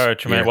all right,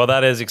 Tremaine. Well,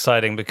 that is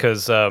exciting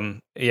because,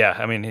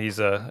 he's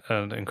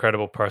an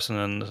incredible person,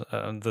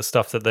 and the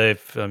stuff that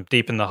they've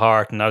deep in the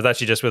heart. And I was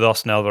actually just with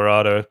Austin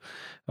Alvarado,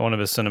 one of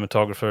his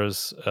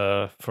cinematographers,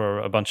 for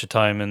a bunch of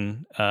time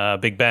in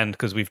Big Bend,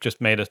 because we've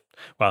just made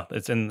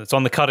it's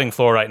on the cutting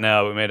floor right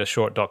now. We made a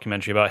short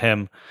documentary about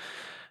him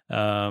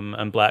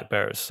and black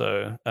bears.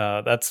 So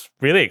that's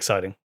really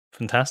exciting.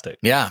 Fantastic.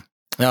 Yeah.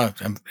 No.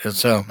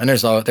 So, and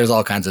there's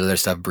all kinds of other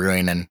stuff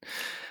brewing, and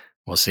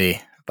we'll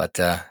see. But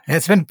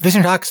it's been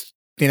Vision Talks,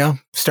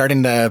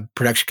 starting the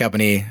production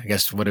company, I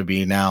guess, would it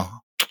be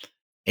now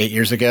 8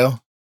 years ago,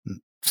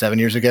 7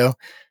 years ago?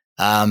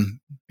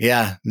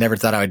 Never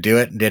thought I would do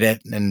it, did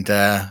it. And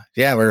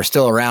we're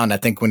still around. I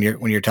think when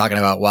you're talking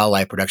about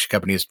wildlife production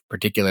companies,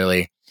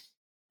 particularly,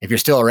 if you're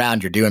still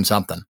around, you're doing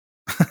something.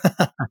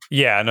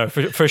 Yeah, no,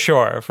 for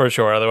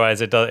sure.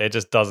 Otherwise, it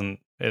just doesn't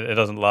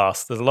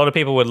last. There's a lot of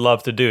people would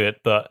love to do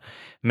it, but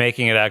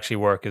making it actually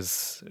work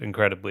is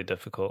incredibly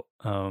difficult.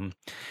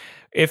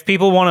 If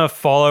people want to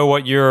follow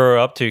what you're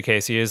up to,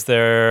 Casey, is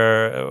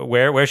there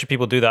where should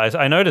people do that?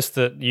 I noticed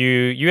that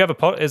you have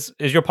is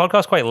your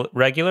podcast quite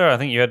regular? I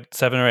think you had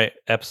 7 or 8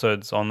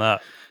 episodes on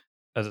that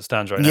as it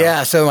stands right now.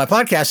 Yeah, so my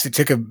podcast, it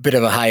took a bit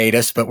of a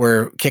hiatus, but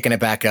we're kicking it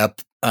back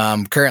up.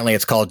 Currently,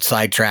 it's called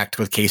Sidetracked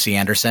with Casey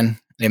Anderson.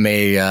 It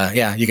may,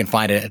 you can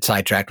find it at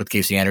Sidetracked with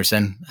Casey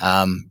Anderson.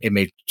 It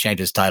may change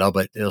its title,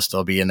 but it'll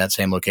still be in that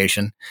same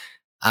location.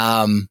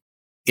 So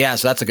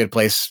that's a good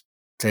place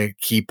to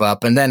keep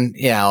up. And then,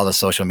 all the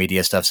social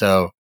media stuff.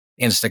 So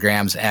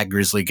Instagram's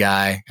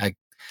 @GrizzlyGuy. I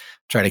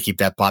try to keep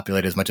that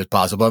populated as much as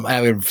possible. I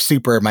have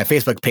my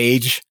Facebook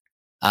page.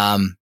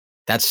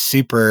 That's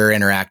super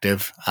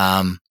interactive.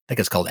 I think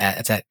it's called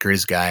it's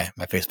 @GrizzGuy,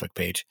 my Facebook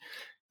page.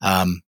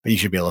 But you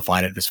should be able to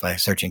find it just by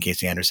searching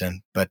Casey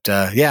Anderson. But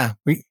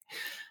we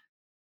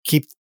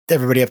keep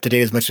everybody up to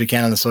date as much as we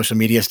can on the social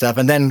media stuff.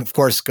 And then, of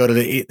course,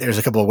 there's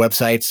a couple of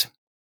websites,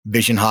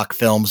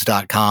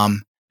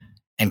 visionhawkfilms.com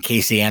and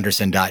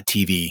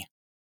caseyanderson.tv.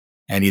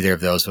 And either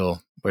of those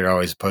we're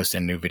always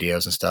posting new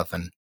videos and stuff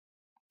and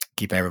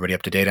keeping everybody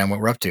up to date on what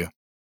we're up to.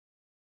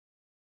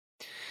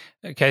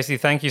 Casey,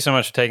 thank you so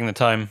much for taking the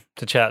time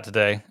to chat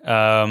today.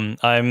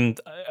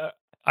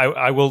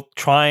 I will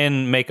try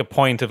and make a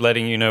point of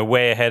letting you know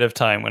way ahead of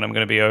time when I'm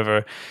going to be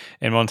over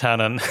in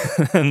Montana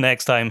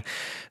next time,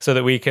 so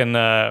that we can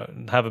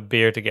have a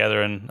beer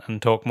together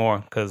and talk more.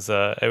 Because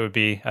it would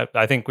be,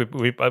 I think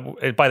we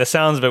by the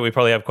sounds of it, we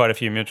probably have quite a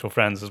few mutual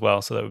friends as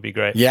well. So that would be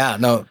great. Yeah,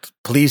 no,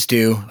 please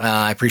do.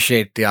 I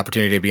appreciate the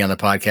opportunity to be on the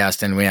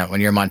podcast. And when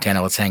you're in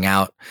Montana, let's hang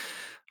out.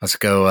 Let's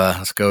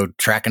go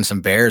tracking some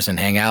bears and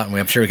hang out. And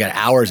I'm sure we got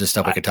hours of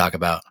stuff we could talk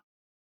about.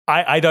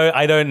 I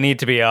don't need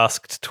to be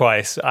asked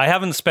twice. I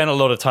haven't spent a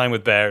lot of time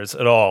with bears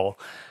at all.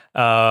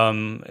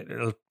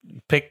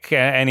 Pick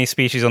any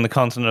species on the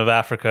continent of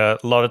Africa,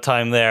 a lot of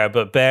time there.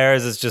 But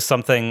bears is just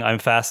something I'm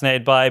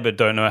fascinated by, but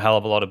don't know a hell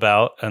of a lot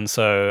about. And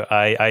so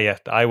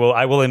I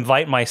will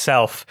invite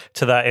myself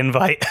to that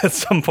invite at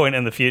some point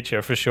in the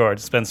future for sure,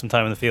 to spend some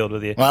time in the field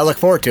with you. Well, I look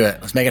forward to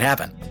it. Let's make it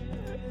happen.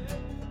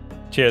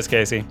 Cheers,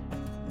 Casey.